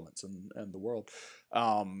four elements and the world.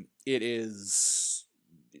 It is,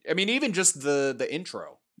 I mean, even just the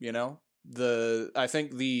intro, I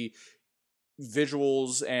think the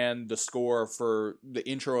visuals and the score for the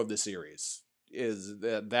intro of the series is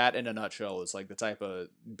that in a nutshell is like the type of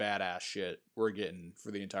badass shit we're getting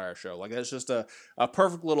for the entire show. Like that's just a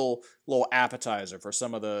perfect little appetizer for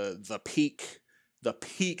some of the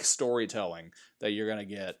peak storytelling that you're gonna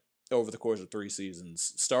get over the course of 3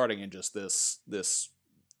 seasons, starting in just this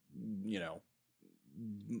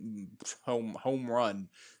home run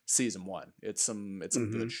season 1. It's some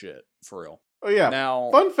good shit for real. Oh yeah.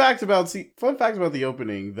 Now, fun fact about the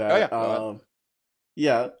opening that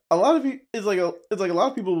yeah, a lot of people it's like a lot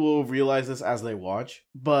of people will realize this as they watch,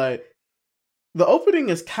 but the opening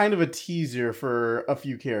is kind of a teaser for a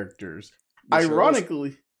few characters.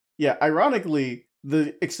 Ironically,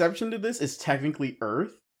 the exception to this is technically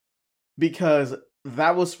Earth, because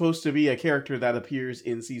that was supposed to be a character that appears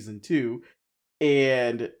in season 2,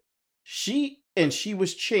 and she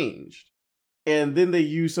was changed. And then they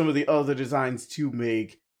use some of the other designs to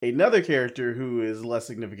make another character who is less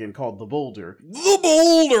significant, called the Boulder. The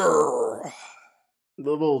Boulder!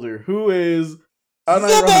 The Boulder, who is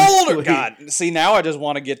the Boulder! God, see, now I just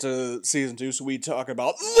want to get to season 2 so we talk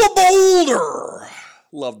about the Boulder!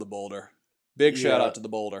 Love the Boulder. Big shout out to the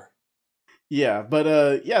Boulder. Yeah, but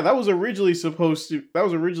that was originally supposed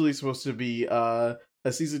to be a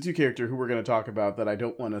season 2 character who we're going to talk about that I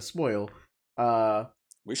don't want to spoil.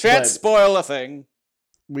 We shan't spoil a thing.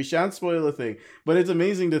 We shan't spoil a thing, but it's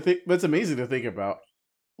amazing to think about.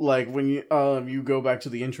 Like when you go back to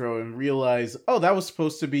the intro and realize, oh, that was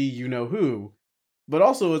supposed to be who. But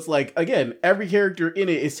also it's like, again, every character in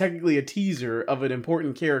it is technically a teaser of an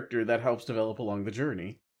important character that helps develop along the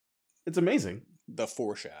journey. It's amazing. The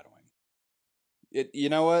foreshadowing. You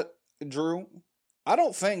know what, Drew? I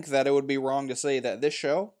don't think that it would be wrong to say that this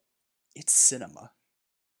show, it's cinema.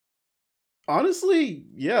 Honestly,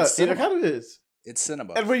 yeah, it kind of is. It's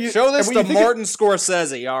cinema. Show this to Martin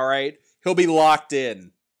Scorsese, all right? He'll be locked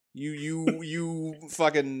in. You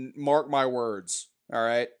fucking mark my words, all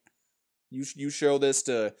right? You show this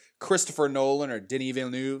to Christopher Nolan or Denis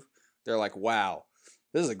Villeneuve, they're like, wow,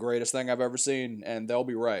 this is the greatest thing I've ever seen, and they'll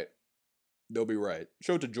be right. They'll be right.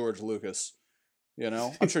 Show it to George Lucas,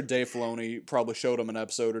 I'm sure Dave Filoni probably showed him an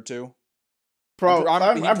episode or two. He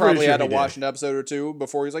probably had to watch an episode or two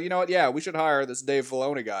before he's like, you know what? Yeah, we should hire this Dave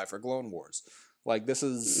Filoni guy for Clone Wars. Like, it's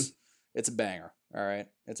a banger. All right,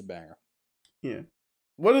 it's a banger. Yeah.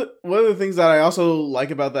 One of the things that I also like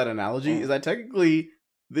about that analogy is that technically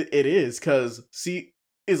it is, because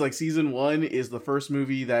season 1 is the first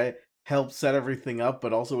movie that helped set everything up,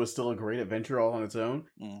 but also is still a great adventure all on its own.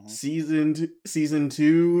 Mm-hmm. Season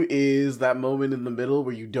 2 is that moment in the middle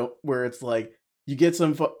where it's like, you get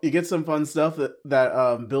some fun stuff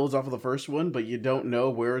that builds off of the first one, but you don't know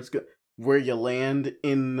where you land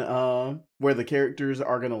in where the characters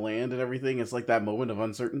are gonna land and everything. It's like that moment of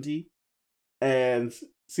uncertainty. And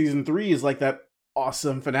season 3 is like that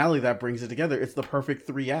awesome finale that brings it together. It's the perfect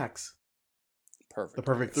 3 acts. Perfect. The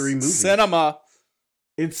perfect 3 movies. Cinema.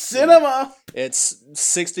 It's cinema. It's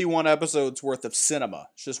 61 episodes worth of cinema.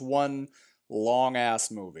 It's just one long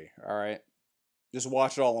ass movie. All right. Just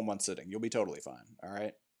watch it all in one sitting. You'll be totally fine. All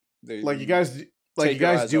right. You guys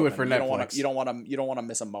do it for Netflix. You don't want to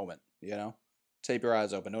miss a moment. Tape your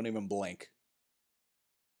eyes open. Don't even blink.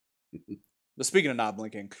 But speaking of not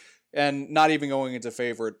blinking, and not even going into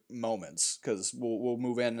favorite moments, because we'll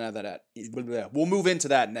move into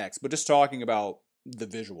that next. But just talking about the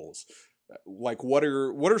visuals, like what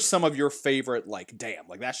are some of your favorite? Like, damn,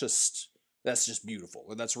 like that's just beautiful,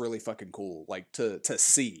 and that's really fucking cool. Like to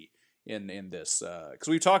see in this, because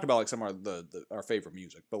we've talked about like some of our favorite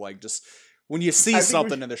music, but like just when you see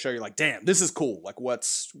something in the show, you're like, damn, this is cool. Like what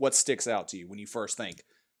sticks out to you when you first think?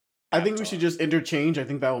 I think we should just interchange. I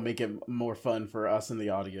think that will make it more fun for us in the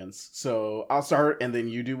audience. So I'll start, and then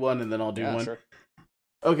you do one, and then I'll do one. Sure.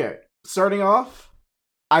 Okay, starting off,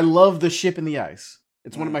 I love the ship in the ice.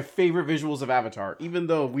 It's one of my favorite visuals of Avatar, even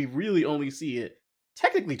though we really only see it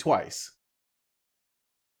technically twice.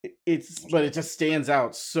 But it just stands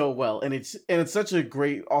out so well, and it's such a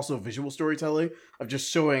great also visual storytelling of just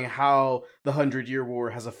showing how the 100-Year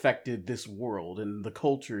War has affected this world and the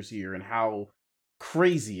cultures here and how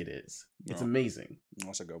crazy it is. It's amazing.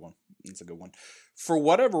 That's a good one. For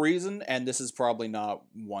whatever reason, and this is probably not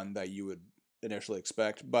one that you would initially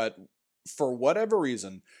expect. But for whatever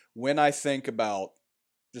reason, when I think about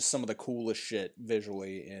just some of the coolest shit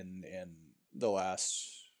visually in the last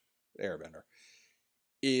Airbender,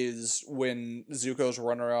 is when Zuko's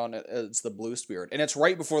running around as the Blue Spirit, and it's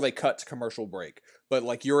right before they cut to commercial break. But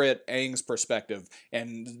like you're at Aang's perspective,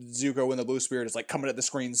 and Zuko in the Blue Spirit is like coming at the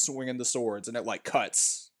screen, swinging the swords, and it like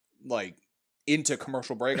cuts like into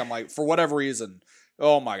commercial break. I'm like, for whatever reason,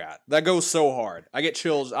 oh my god, that goes so hard. I get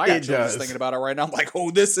chills. I got chills just thinking about it right now. I'm like,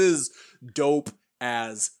 oh, this is dope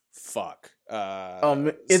as fuck.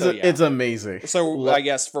 It's amazing. So I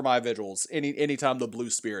guess for my visuals, anytime the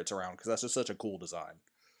Blue Spirit's around, because that's just such a cool design.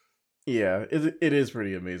 Yeah, it is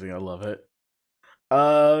pretty amazing. I love it.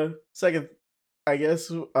 Second, I guess,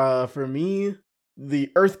 for me,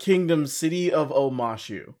 the Earth Kingdom city of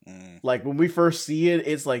Omashu. Like, when we first see it,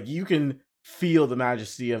 it's like, you can feel the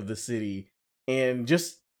majesty of the city. And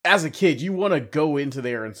just, as a kid, you want to go into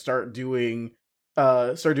there and start doing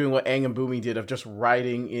what Aang and Boomy did of just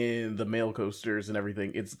riding in the mail coasters and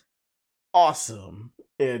everything. It's awesome.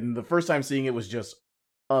 And the first time seeing it was just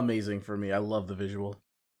amazing for me. I love the visual.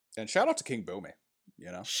 And shout out to King Boomy,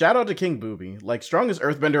 Shout out to King Boomy, like strongest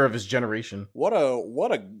earthbender of his generation. What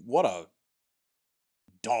a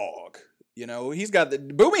dog. He's got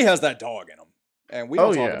Boomy has that dog in him. And we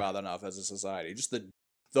don't talk about that enough as a society. Just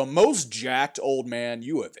the most jacked old man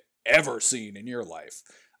you have ever seen in your life.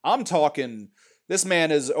 I'm talking, this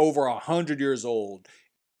man is over 100 years old.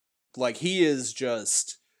 Like, he is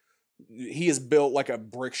built like a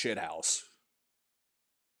brick shit house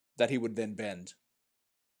that he would then bend.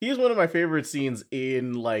 He's one of my favorite scenes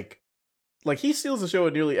in, like he steals the show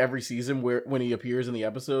in nearly every season when he appears in the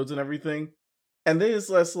episodes and everything. And then it's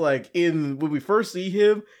less like when we first see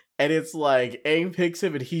him, and it's like Aang picks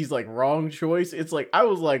him and he's like, wrong choice. It's like, I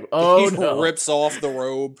was like, oh no. He rips off the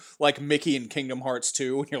robe like Mickey in Kingdom Hearts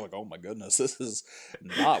 2. And you're like, oh my goodness, this is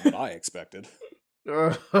not what I expected.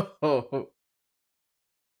 Oh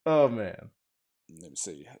man. Let me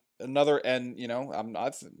see. Another, and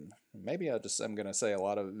maybe I'm gonna say a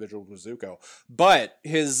lot of visuals with Zuko, but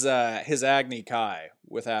his Agni Kai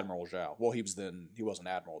with Admiral Zhao. Well, he wasn't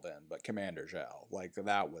Admiral then, but Commander Zhao. Like,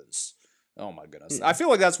 that was, oh my goodness. I feel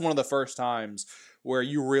like that's one of the first times where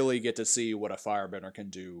you really get to see what a firebender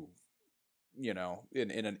can do, in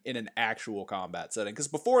an actual combat setting. Because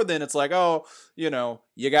before then, it's like, oh, you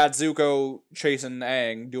got Zuko chasing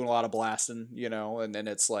Aang, doing a lot of blasting, and then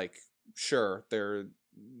it's like, sure,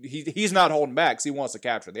 he's not holding back because he wants to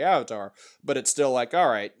capture the Avatar, but it's still like, all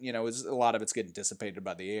right, a lot of it's getting dissipated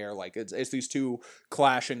by the air. Like, it's these two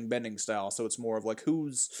clashing bending styles, so it's more of like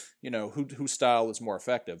whose style is more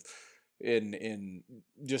effective in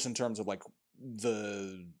just in terms of like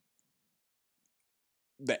the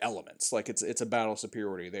elements. Like, it's a battle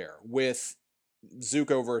superiority there. With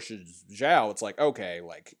Zuko versus Zhao, it's like, okay,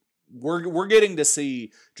 like, we're getting to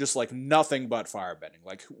see just like nothing but firebending.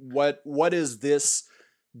 Like, what is this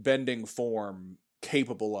bending form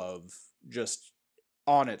capable of just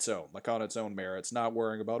on its own, like on its own merits, not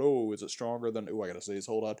worrying about, oh, is it stronger than, I gotta say this,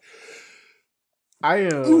 hold on.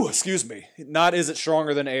 Excuse me. Not is it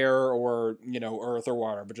stronger than air or, earth or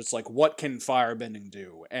water, but just like, what can firebending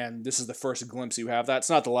do? And this is the first glimpse you have that. It's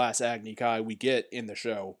not the last Agni Kai we get in the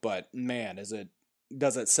show, but man,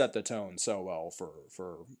 does it set the tone so well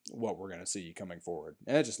for what we're gonna see coming forward.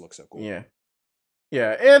 And it just looks so cool. Yeah.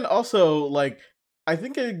 Yeah, and also, like, I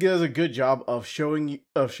think it does a good job of showing you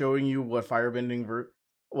what firebending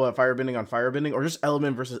on firebending, or just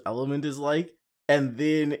element versus element is like, and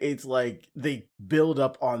then it's like they build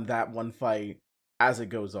up on that one fight as it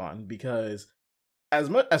goes on, because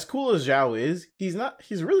as cool as Zhao is, he's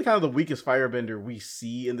really kind of the weakest firebender we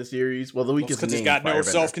see in the series. Well, the weakest because he's got no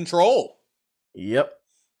self-control. Yep.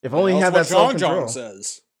 If only he had that self-control. Zhang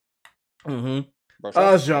says. Mm-hmm.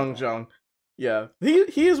 Zhang. Yeah,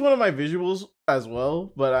 he is one of my visuals as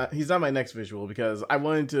well, but he's not my next visual because I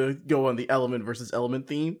wanted to go on the element versus element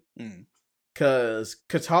theme. Because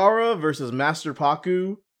Katara versus Master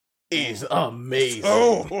Paku is amazing.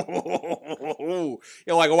 Oh,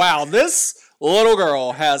 you're like, wow, this little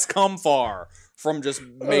girl has come far from just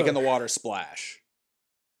making the water splash.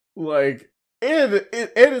 Like, and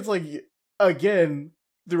it's like, again,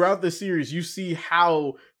 throughout the series, you see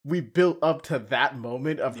how we built up to that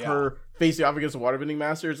moment of her facing off against the waterbending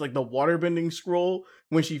master. It's like the waterbending scroll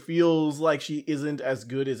when she feels like she isn't as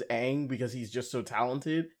good as Aang because he's just so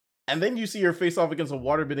talented. And then you see her face off against a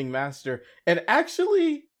waterbending master, and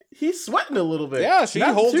actually, he's sweating a little bit. Yeah, she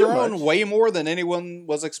holds her own way more than anyone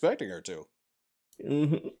was expecting her to.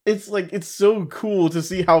 It's like, it's so cool to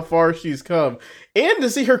see how far she's come and to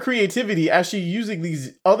see her creativity as she's using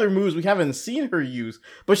these other moves we haven't seen her use,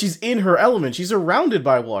 but she's in her element. She's surrounded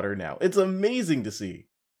by water now. It's amazing to see.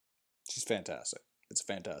 She's fantastic. It's a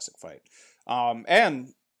fantastic fight. And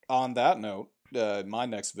on that note, my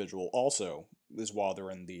next visual also is while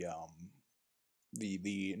they're in the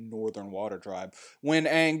Northern Water Tribe, when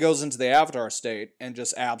Aang goes into the Avatar state and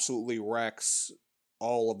just absolutely wrecks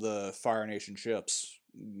all of the Fire Nation ships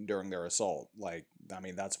during their assault. Like, I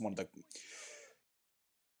mean, that's one of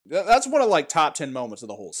like top 10 moments of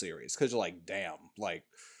the whole series, because you're like, damn, like,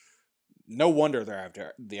 no wonder they're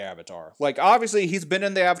after the Avatar. Like, obviously he's been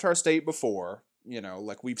in the Avatar state before,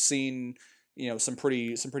 like we've seen, some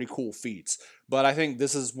pretty cool feats, but I think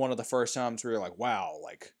this is one of the first times where you're like, wow,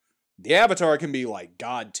 like, the Avatar can be like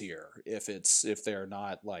god tier if they're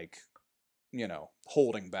not like,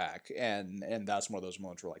 holding back, and that's one of those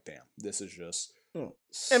moments where like, damn, this is just damn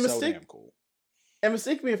cool. And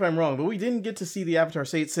mistake me if I'm wrong, but we didn't get to see the Avatar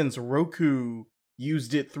state since Roku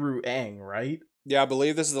used it through Aang, right? Yeah, I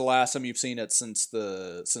believe this is the last time you've seen it since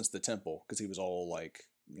the temple, because he was all like,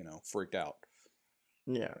 freaked out.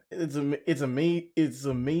 Yeah, it's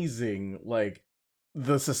amazing, like,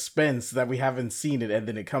 the suspense that we haven't seen it, and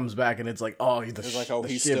then it comes back, and it's like, oh, it's like, oh,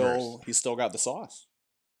 he's still got the sauce.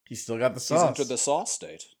 He's still got the sauce. He's entered the sauce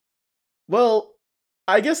state. Well,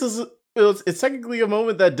 I guess it's technically a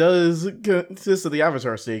moment that does consist of the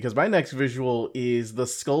Avatar state, because my next visual is the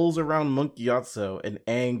skulls around Monkey Yatso and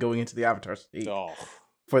Aang going into the Avatar state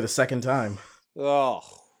for the second time. Oh,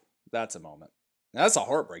 that's a moment. That's a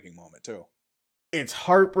heartbreaking moment too. It's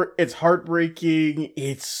heartbreaking.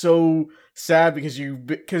 It's so sad because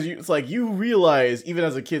it's like, you realize, even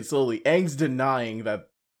as a kid, slowly Aang's denying that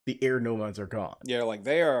the air nomads are gone. Yeah, like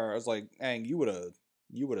they are. I was like, Aang, you would have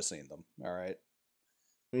seen them. All right.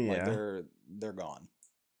 Yeah, like they're gone.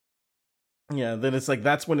 Yeah, then it's like,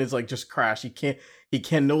 that's when it's like, just crash. He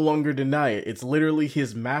can no longer deny it. It's literally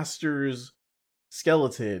his master's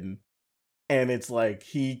skeleton. And it's like,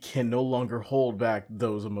 he can no longer hold back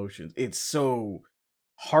those emotions. It's so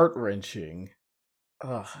heart-wrenching.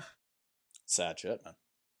 Ugh. Sad shit, man.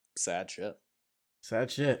 Sad shit.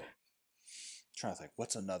 Sad shit. I'm trying to think,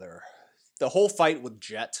 what's another? The whole fight with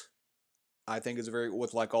Jet, I think, is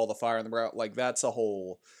with like all the fire in the brow. Like, that's a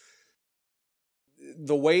whole...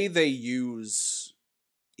 The way they use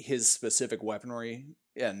his specific weaponry,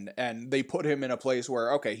 and they put him in a place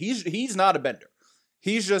where, okay, he's not a bender.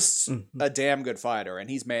 He's just a damn good fighter, and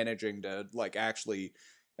he's managing to, like, actually...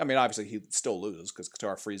 I mean, obviously, he still loses, because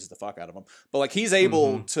Katara freezes the fuck out of him. But, like, he's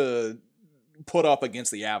able to put up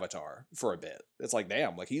against the Avatar for a bit. It's like,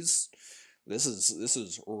 damn, like, this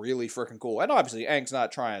is really freaking cool. And obviously, Aang's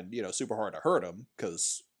not trying, super hard to hurt him,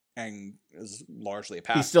 because Aang is largely a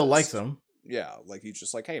pacifist. He still likes him. Yeah, like, he's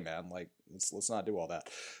just like, hey, man, like, let's not do all that.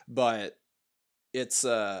 But it's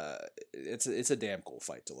a damn cool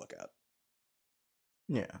fight to look at.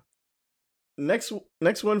 Yeah. Next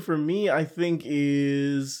one for me, I think,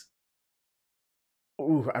 is...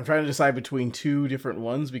 Ooh, I'm trying to decide between two different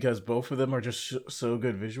ones, because both of them are just so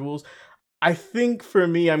good visuals. I think for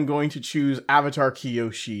me, I'm going to choose Avatar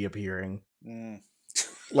Kyoshi appearing.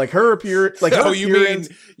 Like, her appearance... Like, oh, you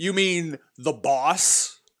mean the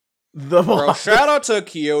boss? The boss. Bro, shout out to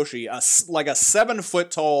Kyoshi, a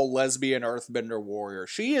 7-foot-tall lesbian earthbender warrior.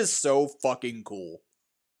 She is so fucking cool.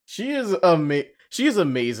 She is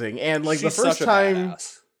amazing, and like, she's the first time,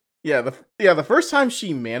 the first time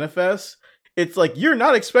she manifests, it's like, you're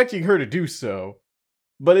not expecting her to do so,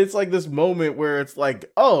 but it's like this moment where it's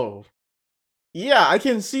like, oh, yeah, I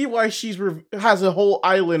can see why has a whole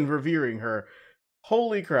island revering her.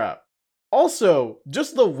 Holy crap! Also,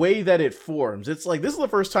 just the way that it forms, it's like, this is the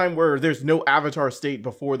first time where there's no Avatar state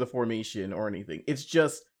before the formation or anything. It's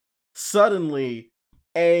just suddenly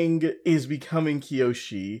Aang is becoming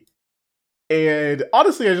Kyoshi. And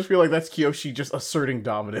honestly, I just feel like that's Kyoshi just asserting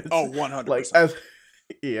dominance. Oh, 100%. Like,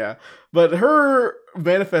 yeah. But her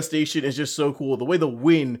manifestation is just so cool. The way the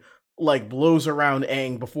wind, like, blows around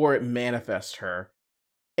Aang before it manifests her.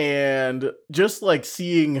 And just, like,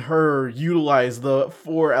 seeing her utilize the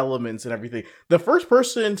 4 elements and everything. The first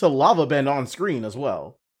person to lava bend on screen as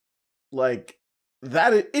well. Like,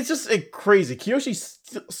 it's just crazy. Kyoshi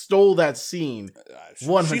stole that scene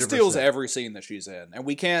 100%. She steals every scene that she's in, and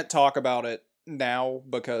we can't talk about it now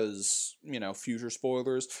because, future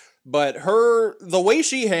spoilers, but the way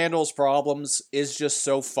she handles problems is just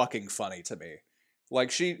so fucking funny to me.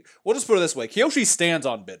 Like, we'll just put it this way, Kyoshi stands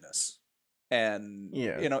on business, and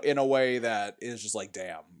in a way that is just like,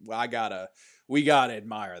 damn, we gotta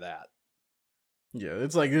admire that. Yeah,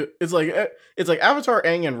 it's like Avatar,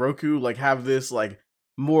 Aang, and Roku like have this like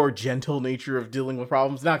more gentle nature of dealing with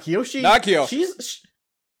problems. Now Kyoshi, Not Kyoshi.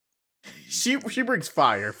 she brings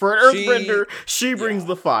fire for an She, Earthbender. She brings yeah,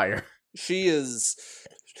 the fire. she is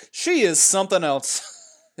something else.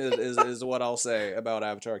 is what I'll say about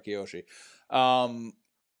Avatar Kyoshi.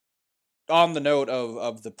 On the note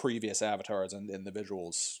of the previous avatars and the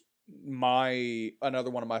visuals, another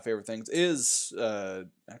one of my favorite things is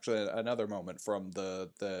actually another moment from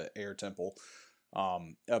the Air Temple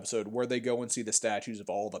episode where they go and see the statues of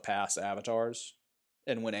all the past avatars,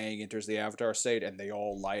 and when Aang enters the avatar state and they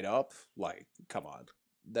all light up, like, come on,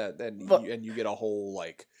 But and you get a whole,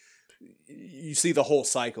 like, you see the whole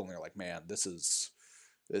cycle and you're like, man, this is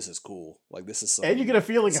cool, like, this is and you get a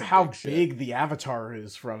feeling of how shit. big the Avatar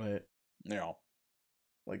is from it. You know,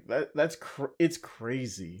 like that's it's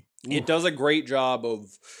crazy. it does a great job of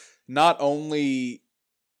not only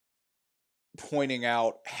pointing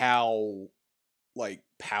out how, like,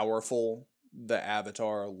 powerful the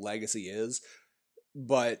Avatar legacy is,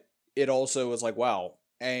 but it also is like, wow,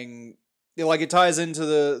 Aang, like, it ties into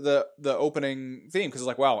the opening theme, because it's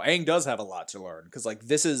like, wow, Aang does have a lot to learn, because, like,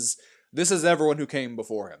 this is everyone who came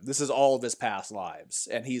before him. This is all of his past lives,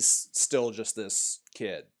 and he's still just this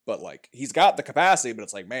kid. But, like, he's got the capacity, but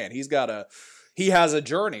it's like, man, he has a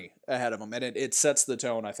journey ahead of him, and it sets the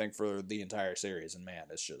tone, I think, for the entire series. And man,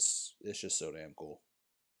 it's just so damn cool.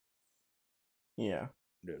 Yeah,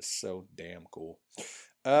 it is so damn cool.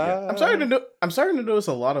 Yeah. I'm starting to notice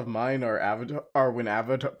a lot of mine are when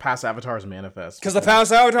past avatars manifest, because the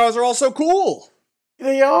past avatars are also cool.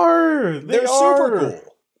 They're super cool.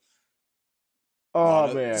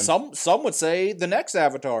 Oh man, some would say the next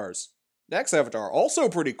avatar also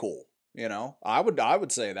pretty cool. You know, I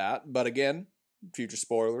would say that, but again, future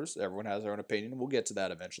spoilers. Everyone has their own opinion. We'll get to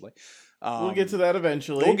that eventually. We'll get to that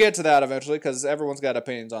eventually because everyone's got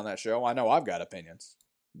opinions on that show. I know I've got opinions,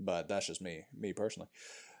 but that's just me personally.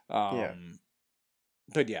 Yeah.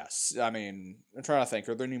 But yes, I mean, I'm trying to think.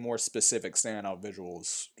 Are there any more specific standout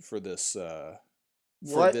visuals for this?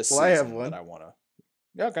 Season I have one that I want to.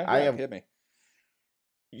 Yeah, okay, hit me.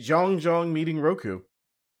 Zhong meeting Roku.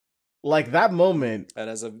 Like that moment.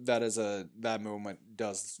 That moment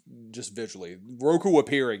does just visually. Roku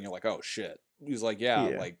appearing, you're like, oh shit. He's like, yeah.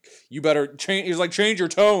 Like, you better change. He's like, change your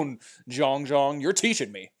tone, Zhong. You're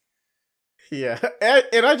teaching me. Yeah,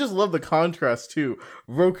 and I just love the contrast too.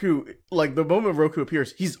 Roku, like the moment Roku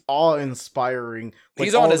appears, he's awe-inspiring. Like,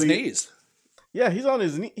 he's on his knees. Yeah, he's on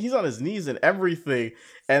his knees and everything.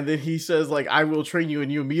 And then he says, like, I will train you,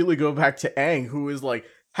 and you immediately go back to Aang, who is like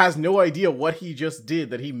has no idea what he just did,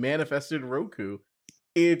 that he manifested Roku.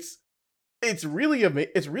 It's really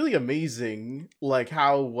amazing, like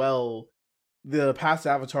how well the past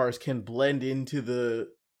avatars can blend into the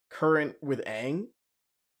current with Aang.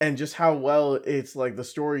 And just how well it's like the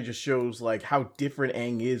story just shows like how different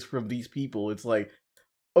Aang is from these people. It's like,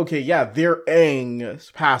 okay, yeah, they're Aang's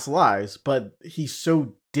past lives, but he's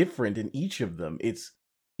so different in each of them. It's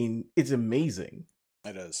amazing.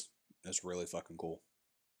 It is. It's really fucking cool.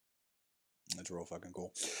 It's real fucking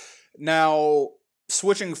cool. Now,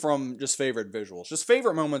 switching from just favorite visuals, just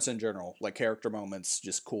favorite moments in general, like character moments,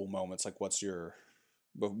 just cool moments. Like, what's your,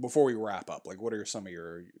 before we wrap up, like, what are some of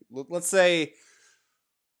your, let's say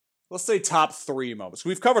top 3 moments.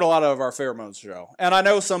 We've covered a lot of our favorite moments of the show. And I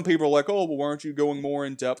know some people are like, oh, well, weren't you going more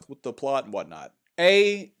in depth with the plot and whatnot?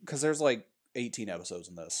 Because there's like 18 episodes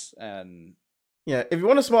in this. And yeah, if you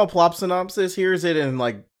want a small plot synopsis, here's it in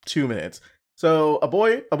like 2 minutes. So a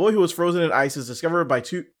boy who was frozen in ice is discovered by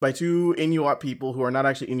two Inuit people who are not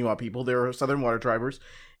actually Inuit people. They're Southern Water Tribers.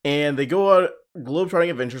 And they go on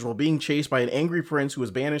globe-trotting adventures while being chased by an angry prince who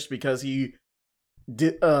was banished because he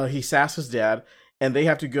sassed his dad. And they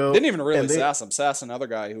have to go. Didn't even really sass him. Sass another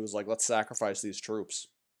guy who was like, let's sacrifice these troops.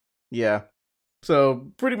 Yeah.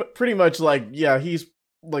 So pretty much like, yeah, he's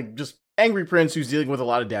like just angry prince who's dealing with a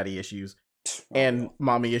lot of daddy issues and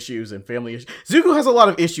mommy issues and family issues. Zuko has a lot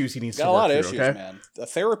of issues he needs to work through. Got a lot of issues, okay? Man. A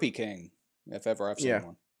therapy king, if ever I've seen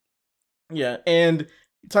one. Yeah, and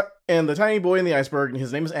the tiny boy in the iceberg,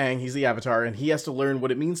 his name is Aang, he's the Avatar, and he has to learn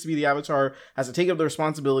what it means to be the Avatar, has to take up the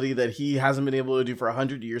responsibility that he hasn't been able to do for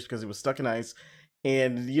 100 years because he was stuck in ice.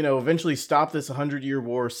 And, you know, eventually stop this 100-year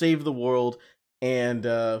war, save the world, and,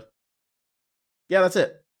 yeah, that's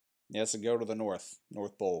it. He has to go to the North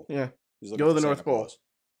Pole. Yeah, go to the North Pole.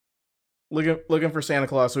 Looking for Santa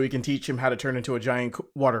Claus so he can teach him how to turn into a giant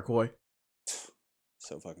water koi.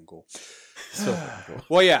 So fucking cool. So fucking cool.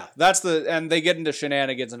 Well, yeah, and they get into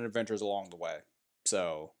shenanigans and adventures along the way.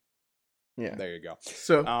 So, Yeah. There you go.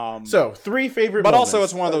 So 3 favorite but moments. Also,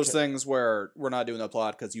 it's one of those things where we're not doing the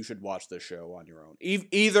plot because you should watch this show on your own.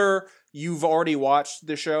 Either you've already watched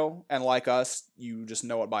the show and, like us, you just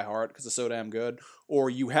know it by heart because it's so damn good, or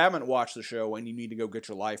you haven't watched the show and you need to go get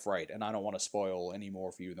your life right, and I don't want to spoil any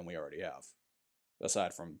more for you than we already have,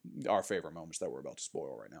 aside from our favorite moments that we're about to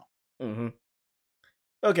spoil right now. Mm-hmm.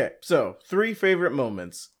 Okay, so 3 favorite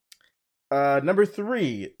moments. Number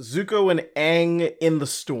 3, Zuko and Aang in the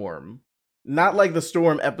storm. Not like the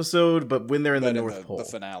storm episode, but when they're in the North Pole. The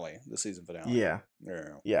finale, the season finale. Yeah.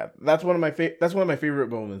 That's one of my favorite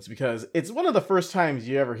moments because it's one of the first times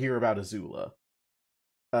you ever hear about Azula.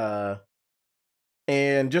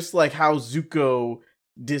 And just like how Zuko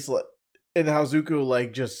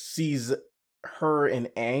like just sees her and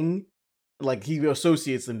Aang, like he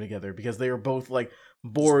associates them together because they are both like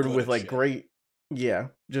born with like great,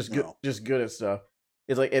 just good at stuff.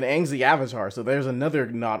 It's like, and Aang's the Avatar, so there's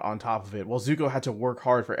another knot on top of it. Well, Zuko had to work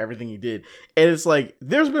hard for everything he did, and it's like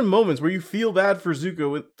there's been moments where you feel bad for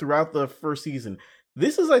Zuko throughout the first season.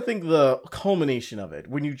 This is, I think, the culmination of it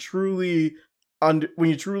when you truly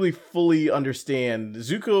fully understand.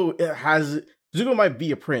 Zuko might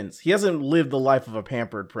be a prince. He hasn't lived the life of a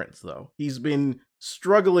pampered prince, though. He's been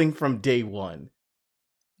struggling from day one.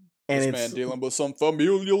 And this man dealing with some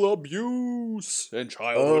familial abuse and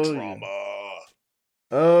childhood trauma.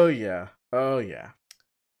 Oh yeah.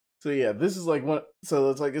 So yeah, this is like one. So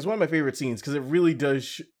it's one of my favorite scenes because it really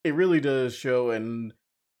does show and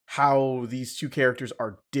how these two characters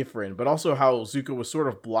are different, but also how Zuko was sort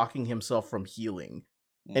of blocking himself from healing,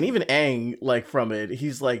 and even Aang, like from it,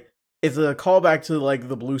 he's like, it's a callback to like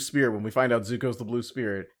the Blue Spirit when we find out Zuko's the Blue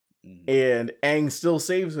Spirit. And Aang still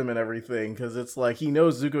saves him and everything because it's like he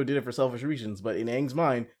knows Zuko did it for selfish reasons, but in Aang's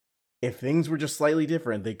mind, if things were just slightly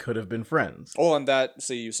different, they could have been friends. Oh, and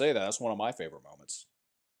you say that's one of my favorite moments.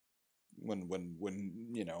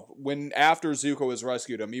 When after Zuko has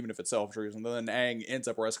rescued him, even if it's selfish reasons, then Aang ends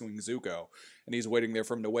up rescuing Zuko, and he's waiting there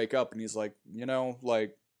for him to wake up, and he's like,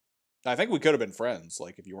 I think we could have been friends,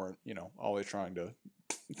 like if you weren't, always trying to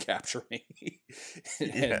capture me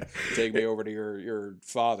and take me over to your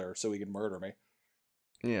father so he can murder me.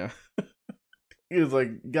 Yeah. He was like,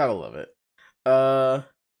 gotta love it.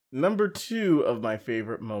 Number 2 of my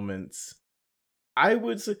favorite moments, I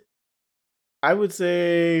would say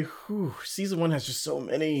season 1 has just so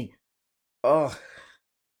many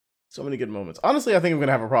good moments. Honestly, I think I'm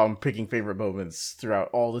gonna have a problem picking favorite moments throughout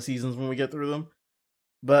all the seasons when we get through them.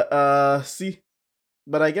 But I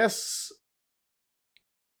guess,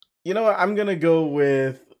 you know what, I'm gonna go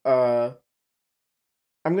with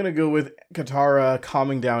Katara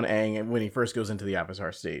calming down Aang when he first goes into the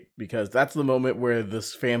Avatar state, because that's the moment where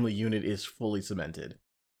this family unit is fully cemented.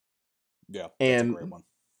 Yeah, that's a great one.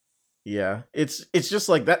 Yeah, it's just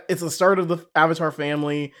like that. It's the start of the Avatar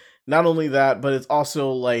family. Not only that, but it's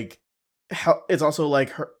also like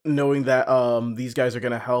her knowing that these guys are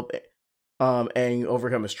gonna help Aang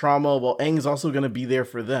overcome his trauma. Well, Aang is also gonna be there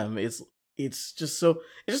for them. It's just so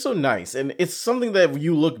nice, and it's something that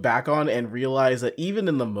you look back on and realize that even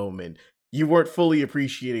in the moment, you weren't fully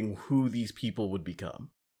appreciating who these people would become.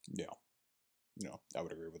 Yeah, I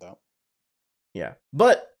would agree with that. Yeah,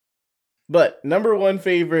 but number 1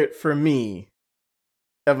 favorite for me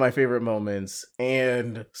of my favorite moments,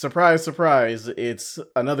 and surprise, surprise, it's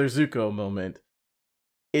another Zuko moment.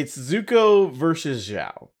 It's Zuko versus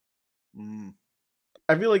Zhao.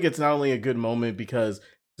 I feel like it's not only a good moment because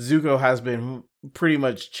Zuko has been pretty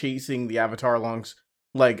much chasing the Avatar along,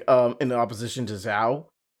 like, in opposition to Zhao.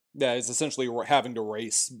 Yeah, he's essentially having to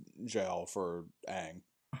race Zhao for Aang.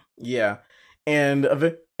 Yeah, and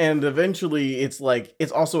eventually it's like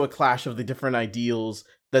it's also a clash of the different ideals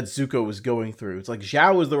that Zuko is going through. It's like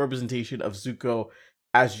Zhao is the representation of Zuko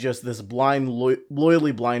as just this blind,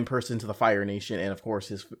 loyally blind person to the Fire Nation, and of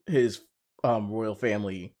course his royal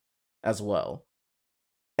family as well.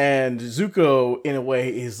 And Zuko, in a way,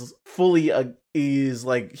 is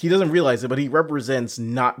like, he doesn't realize it, but he represents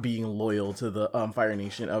not being loyal to the Fire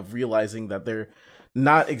Nation, of realizing that they're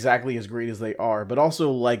not exactly as great as they are, but also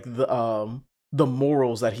like the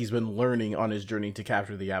morals that he's been learning on his journey to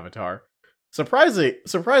capture the Avatar. Surprising,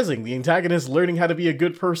 the antagonist learning how to be a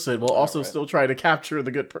good person while also still trying to capture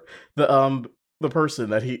the person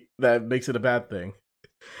that makes it a bad thing.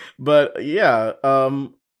 But yeah,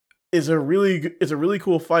 it's a really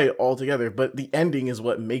cool fight altogether, but the ending is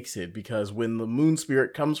what makes it, because when the Moon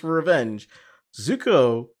Spirit comes for revenge,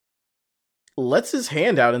 Zuko lets his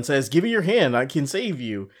hand out and says, "Give me your hand, I can save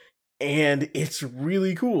you." And it's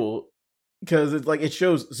really cool because it's like, it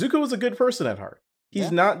shows Zuko is a good person at heart.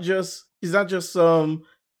 He's not just some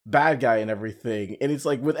bad guy and everything. And it's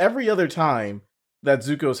like with every other time that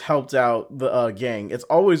Zuko's helped out the gang, it's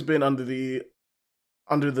always been under the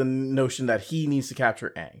notion that he needs to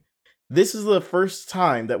capture Aang. This is the first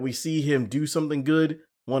time that we see him do something good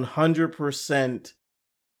 100%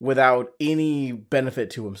 without any benefit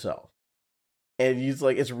to himself. And he's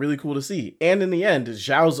like, it's really cool to see. And in the end,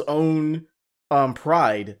 Zhao's own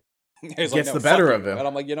pride gets like, no, the better of you. him. And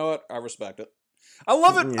I'm like, you know what? I respect it. I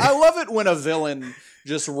love it. Yeah. I love it when a villain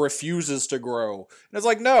just refuses to grow. And it's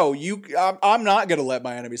like, no, I'm not going to let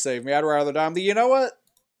my enemy save me. I'd rather die. You know what?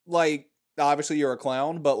 Like, obviously you're a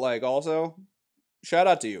clown, but like also shout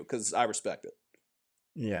out to you because I respect it.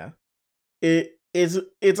 Yeah.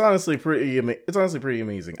 It's honestly pretty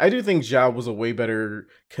amazing. I do think Zhao was a way better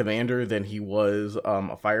commander than he was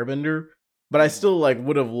a firebender, but I still like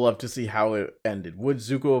would have loved to see how it ended. Would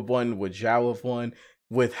Zuko have won? Would Zhao have won?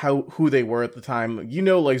 With who they were at the time, like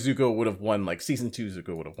Zuko would have won. Like season 2,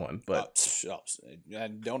 Zuko would have won. But let's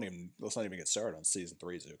not even get started on season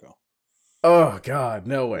 3, Zuko. Oh God,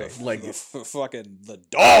 no way! Fucking the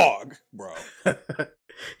dog, bro.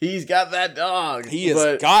 He's got that dog. He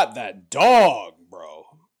has got that dog, bro.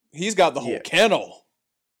 He's got the whole kennel.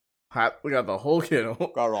 We got the whole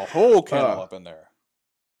kennel. Got a whole kennel up in there.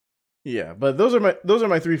 Yeah, but those are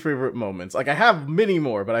my 3 favorite moments. Like I have many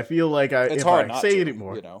more, but I feel like if I say it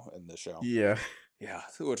more, in this show. Yeah,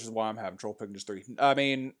 which is why I'm having trouble picking just 3. I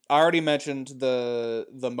mean, I already mentioned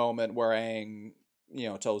the moment where Aang,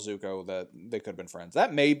 tells Zuko that they could have been friends.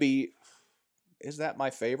 That may be. Is that my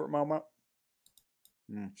favorite moment?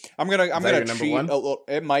 I'm gonna cheat a little.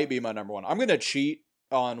 It might be my number 1. I'm gonna cheat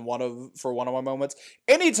on one of my moments.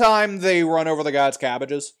 Anytime they run over the guy's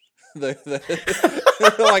cabbages. Like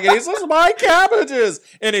he says, my cabbages.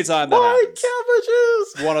 Anytime that happens,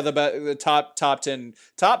 cabbages. One of the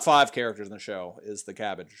top 5 characters in the show is the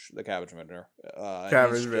cabbage vendor.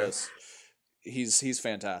 Cabbage vendor. He's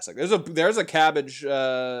fantastic. There's a cabbage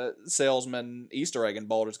salesman Easter egg in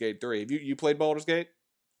Baldur's Gate 3. Have you played Baldur's Gate?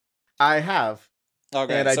 I have.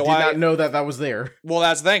 Okay, and I did not know that was there. Well,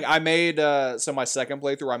 that's the thing. I made my second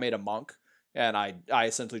playthrough. I made a monk. And I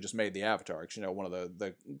essentially just made the avatar because one of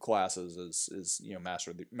the classes is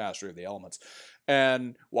master of the elements,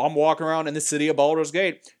 and I'm walking around in the city of Baldur's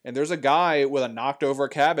Gate, and there's a guy with a knocked over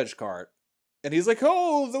cabbage cart, and he's like,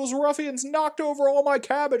 "Oh, those ruffians knocked over all my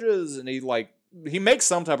cabbages," and he makes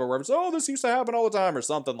some type of reference. Oh, this used to happen all the time or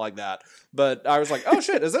something like that. But I was like, oh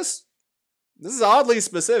shit, is this? This is oddly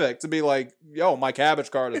specific to be like, yo, my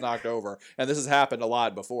cabbage cart is knocked over. And this has happened a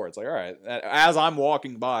lot before. It's like, all right. As I'm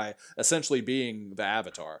walking by, essentially being the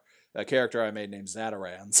avatar, a character I made named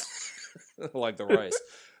Zatarans, like the rice.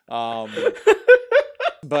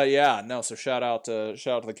 But yeah, no, so shout out to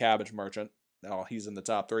the cabbage merchant. Oh, he's in the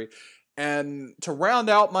top 3. And to round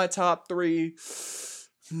out my top 3,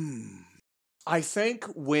 I think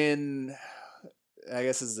I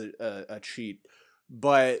guess this is a cheat,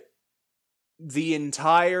 but the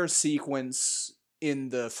entire sequence in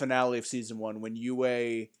the finale of season 1 when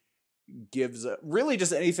Yue gives really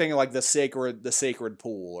just anything like the sacred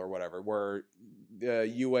pool or whatever, where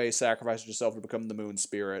Yue sacrifices herself to become the moon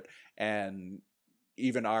spirit, and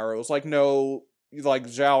even Iroh was like, no, like,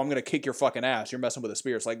 Zhao, I'm gonna kick your fucking ass. You're messing with the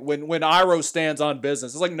spirits. Like when Iroh stands on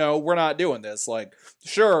business, it's like, no, we're not doing this. Like,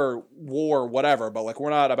 sure, war, whatever, but like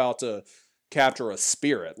we're not about to capture a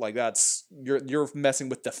spirit. Like that's you're messing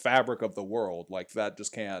with the fabric of the world. Like that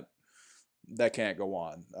can't go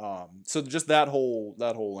on. So just that whole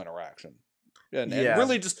interaction, and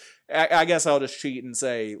really just I guess I'll just cheat and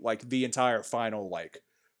say like the entire final like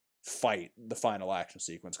fight, the final action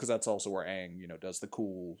sequence, because that's also where Aang does the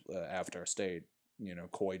cool Avatar state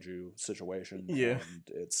Koiju situation. Yeah, and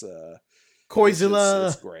it's Koizilla.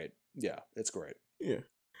 It's great. Yeah, it's great.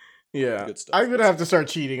 Yeah, good stuff. I'm gonna have to start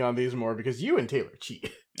cheating on these more because you and Taylor cheat.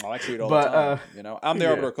 I cheat all the time. I'm the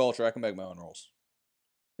arbiter of culture. I can make my own rules.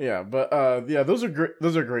 Yeah, but those are great.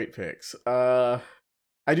 Those are great picks. I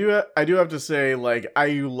do have to say, like, I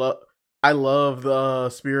love the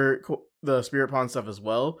spirit pond stuff as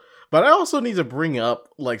well. But I also need to bring up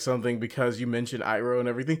like something because you mentioned Iroh and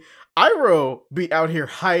everything. Iroh be out here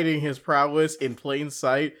hiding his prowess in plain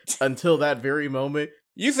sight until that very moment.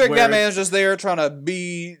 You think that man's just there trying to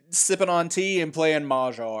be sipping on tea and playing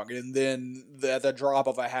mahjong, and then at the drop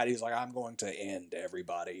of a hat, he's like, "I'm going to end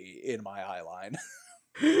everybody in my eye line."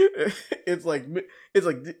 It's like,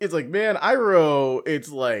 man, Iroh. It's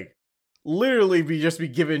like literally be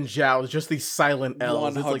giving Zhao just these silent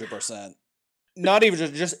L's. 100%. Not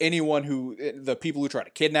even just anyone the people who try to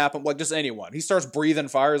kidnap him, like just anyone. He starts breathing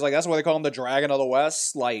fire. He's like, that's why they call him the Dragon of the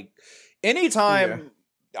West. Like anytime. Yeah.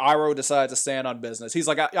 Iroh decides to stand on business. He's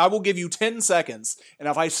like, I will give you 10 seconds, and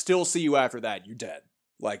if I still see you after that, you're dead.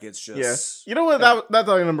 Like, it's just... You know what? That's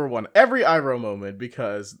like number one. Every Iroh moment,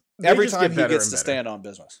 because every time he gets to stand on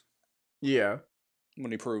business. Yeah.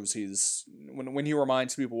 When he proves when he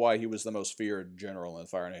reminds people why he was the most feared general in the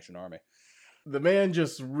Fire Nation army. The man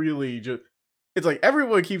just really it's like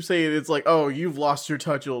everyone keeps saying it's like, oh, you've lost your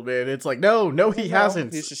touch, old man. It's like, no, he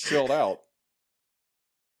hasn't. He's just chilled out.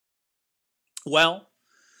 Well,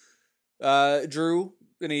 Drew,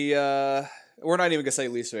 any we're not even gonna say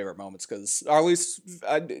least favorite moments, because our least,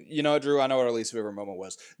 Drew, I know what our least favorite moment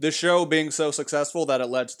was. The show being so successful that it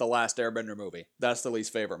led to the last Airbender movie. That's the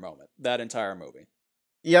least favorite moment. That entire movie.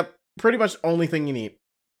 Yep, pretty much only thing you need.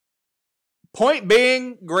 Point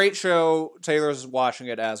being, great show. Taylor's watching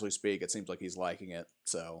it as we speak. It seems like he's liking it.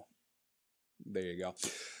 So, there you go.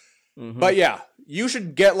 Mm-hmm. But yeah, you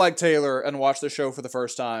should get like Taylor and watch the show for the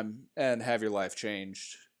first time and have your life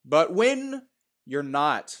changed. But when you're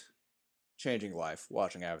not changing life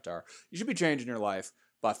watching Avatar, you should be changing your life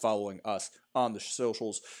by following us on the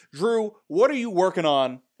socials. Drew, what are you working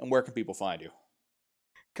on, and where can people find you?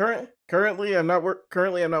 Currently, I'm not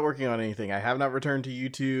working on anything. I have not returned to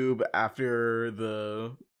YouTube after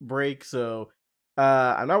the break, so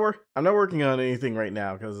I'm not working on anything right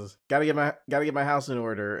now, because gotta get my house in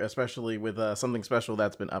order, especially with something special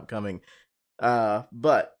that's been upcoming.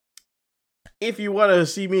 But if you want to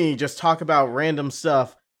see me just talk about random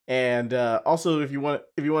stuff, and also if you want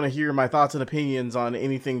to hear my thoughts and opinions on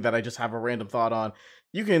anything that I just have a random thought on,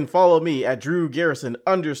 you can follow me at DrewGarrison_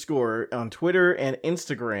 on Twitter and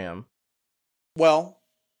Instagram. Well,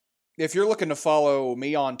 if you're looking to follow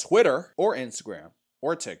me on Twitter or Instagram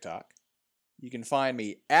or TikTok, you can find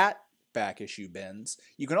me at BackIssueBins.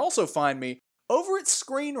 You can also find me over at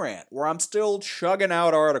Screen Rant, where I'm still chugging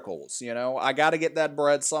out articles. I gotta get that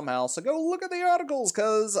bread somehow, so go look at the articles,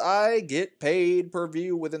 because I get paid per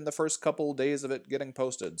view within the first couple days of it getting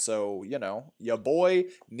posted. So, your boy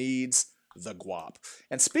needs the guap.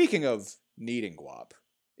 And speaking of needing guap,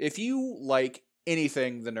 if you like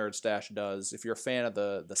anything the Nerd Stash does, if you're a fan of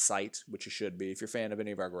the site, which you should be, if you're a fan of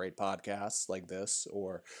any of our great podcasts like this,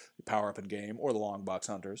 or Power Up and Game, or the Long Box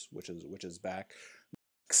Hunters, which is back,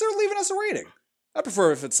 consider leaving us a rating. I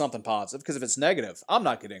prefer if it's something positive, because if it's negative, I'm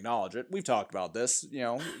not going to acknowledge it. We've talked about this,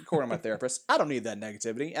 according to my therapist. I don't need that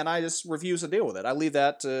negativity, and I just refuse to deal with it. I leave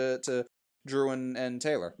that to Drew and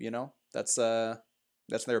Taylor, That's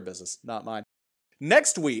their business, not mine.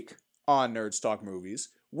 Next week on Nerds Talk Movies,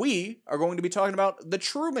 we are going to be talking about The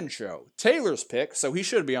Truman Show. Taylor's pick, so he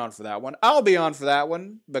should be on for that one. I'll be on for that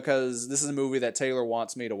one, because this is a movie that Taylor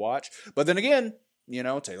wants me to watch. But then again,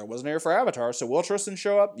 Taylor wasn't here for Avatar, so will Tristan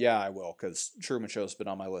show up? Yeah, I will, because Truman Show's been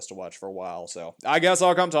on my list to watch for a while, so I guess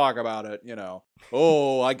I'll come talk about it,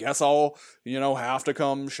 Oh, I guess I'll, have to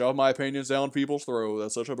come shove my opinions down people's throat.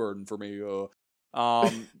 That's such a burden for me.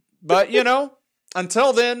 But,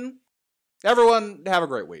 until then, everyone, have a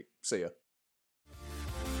great week. See ya.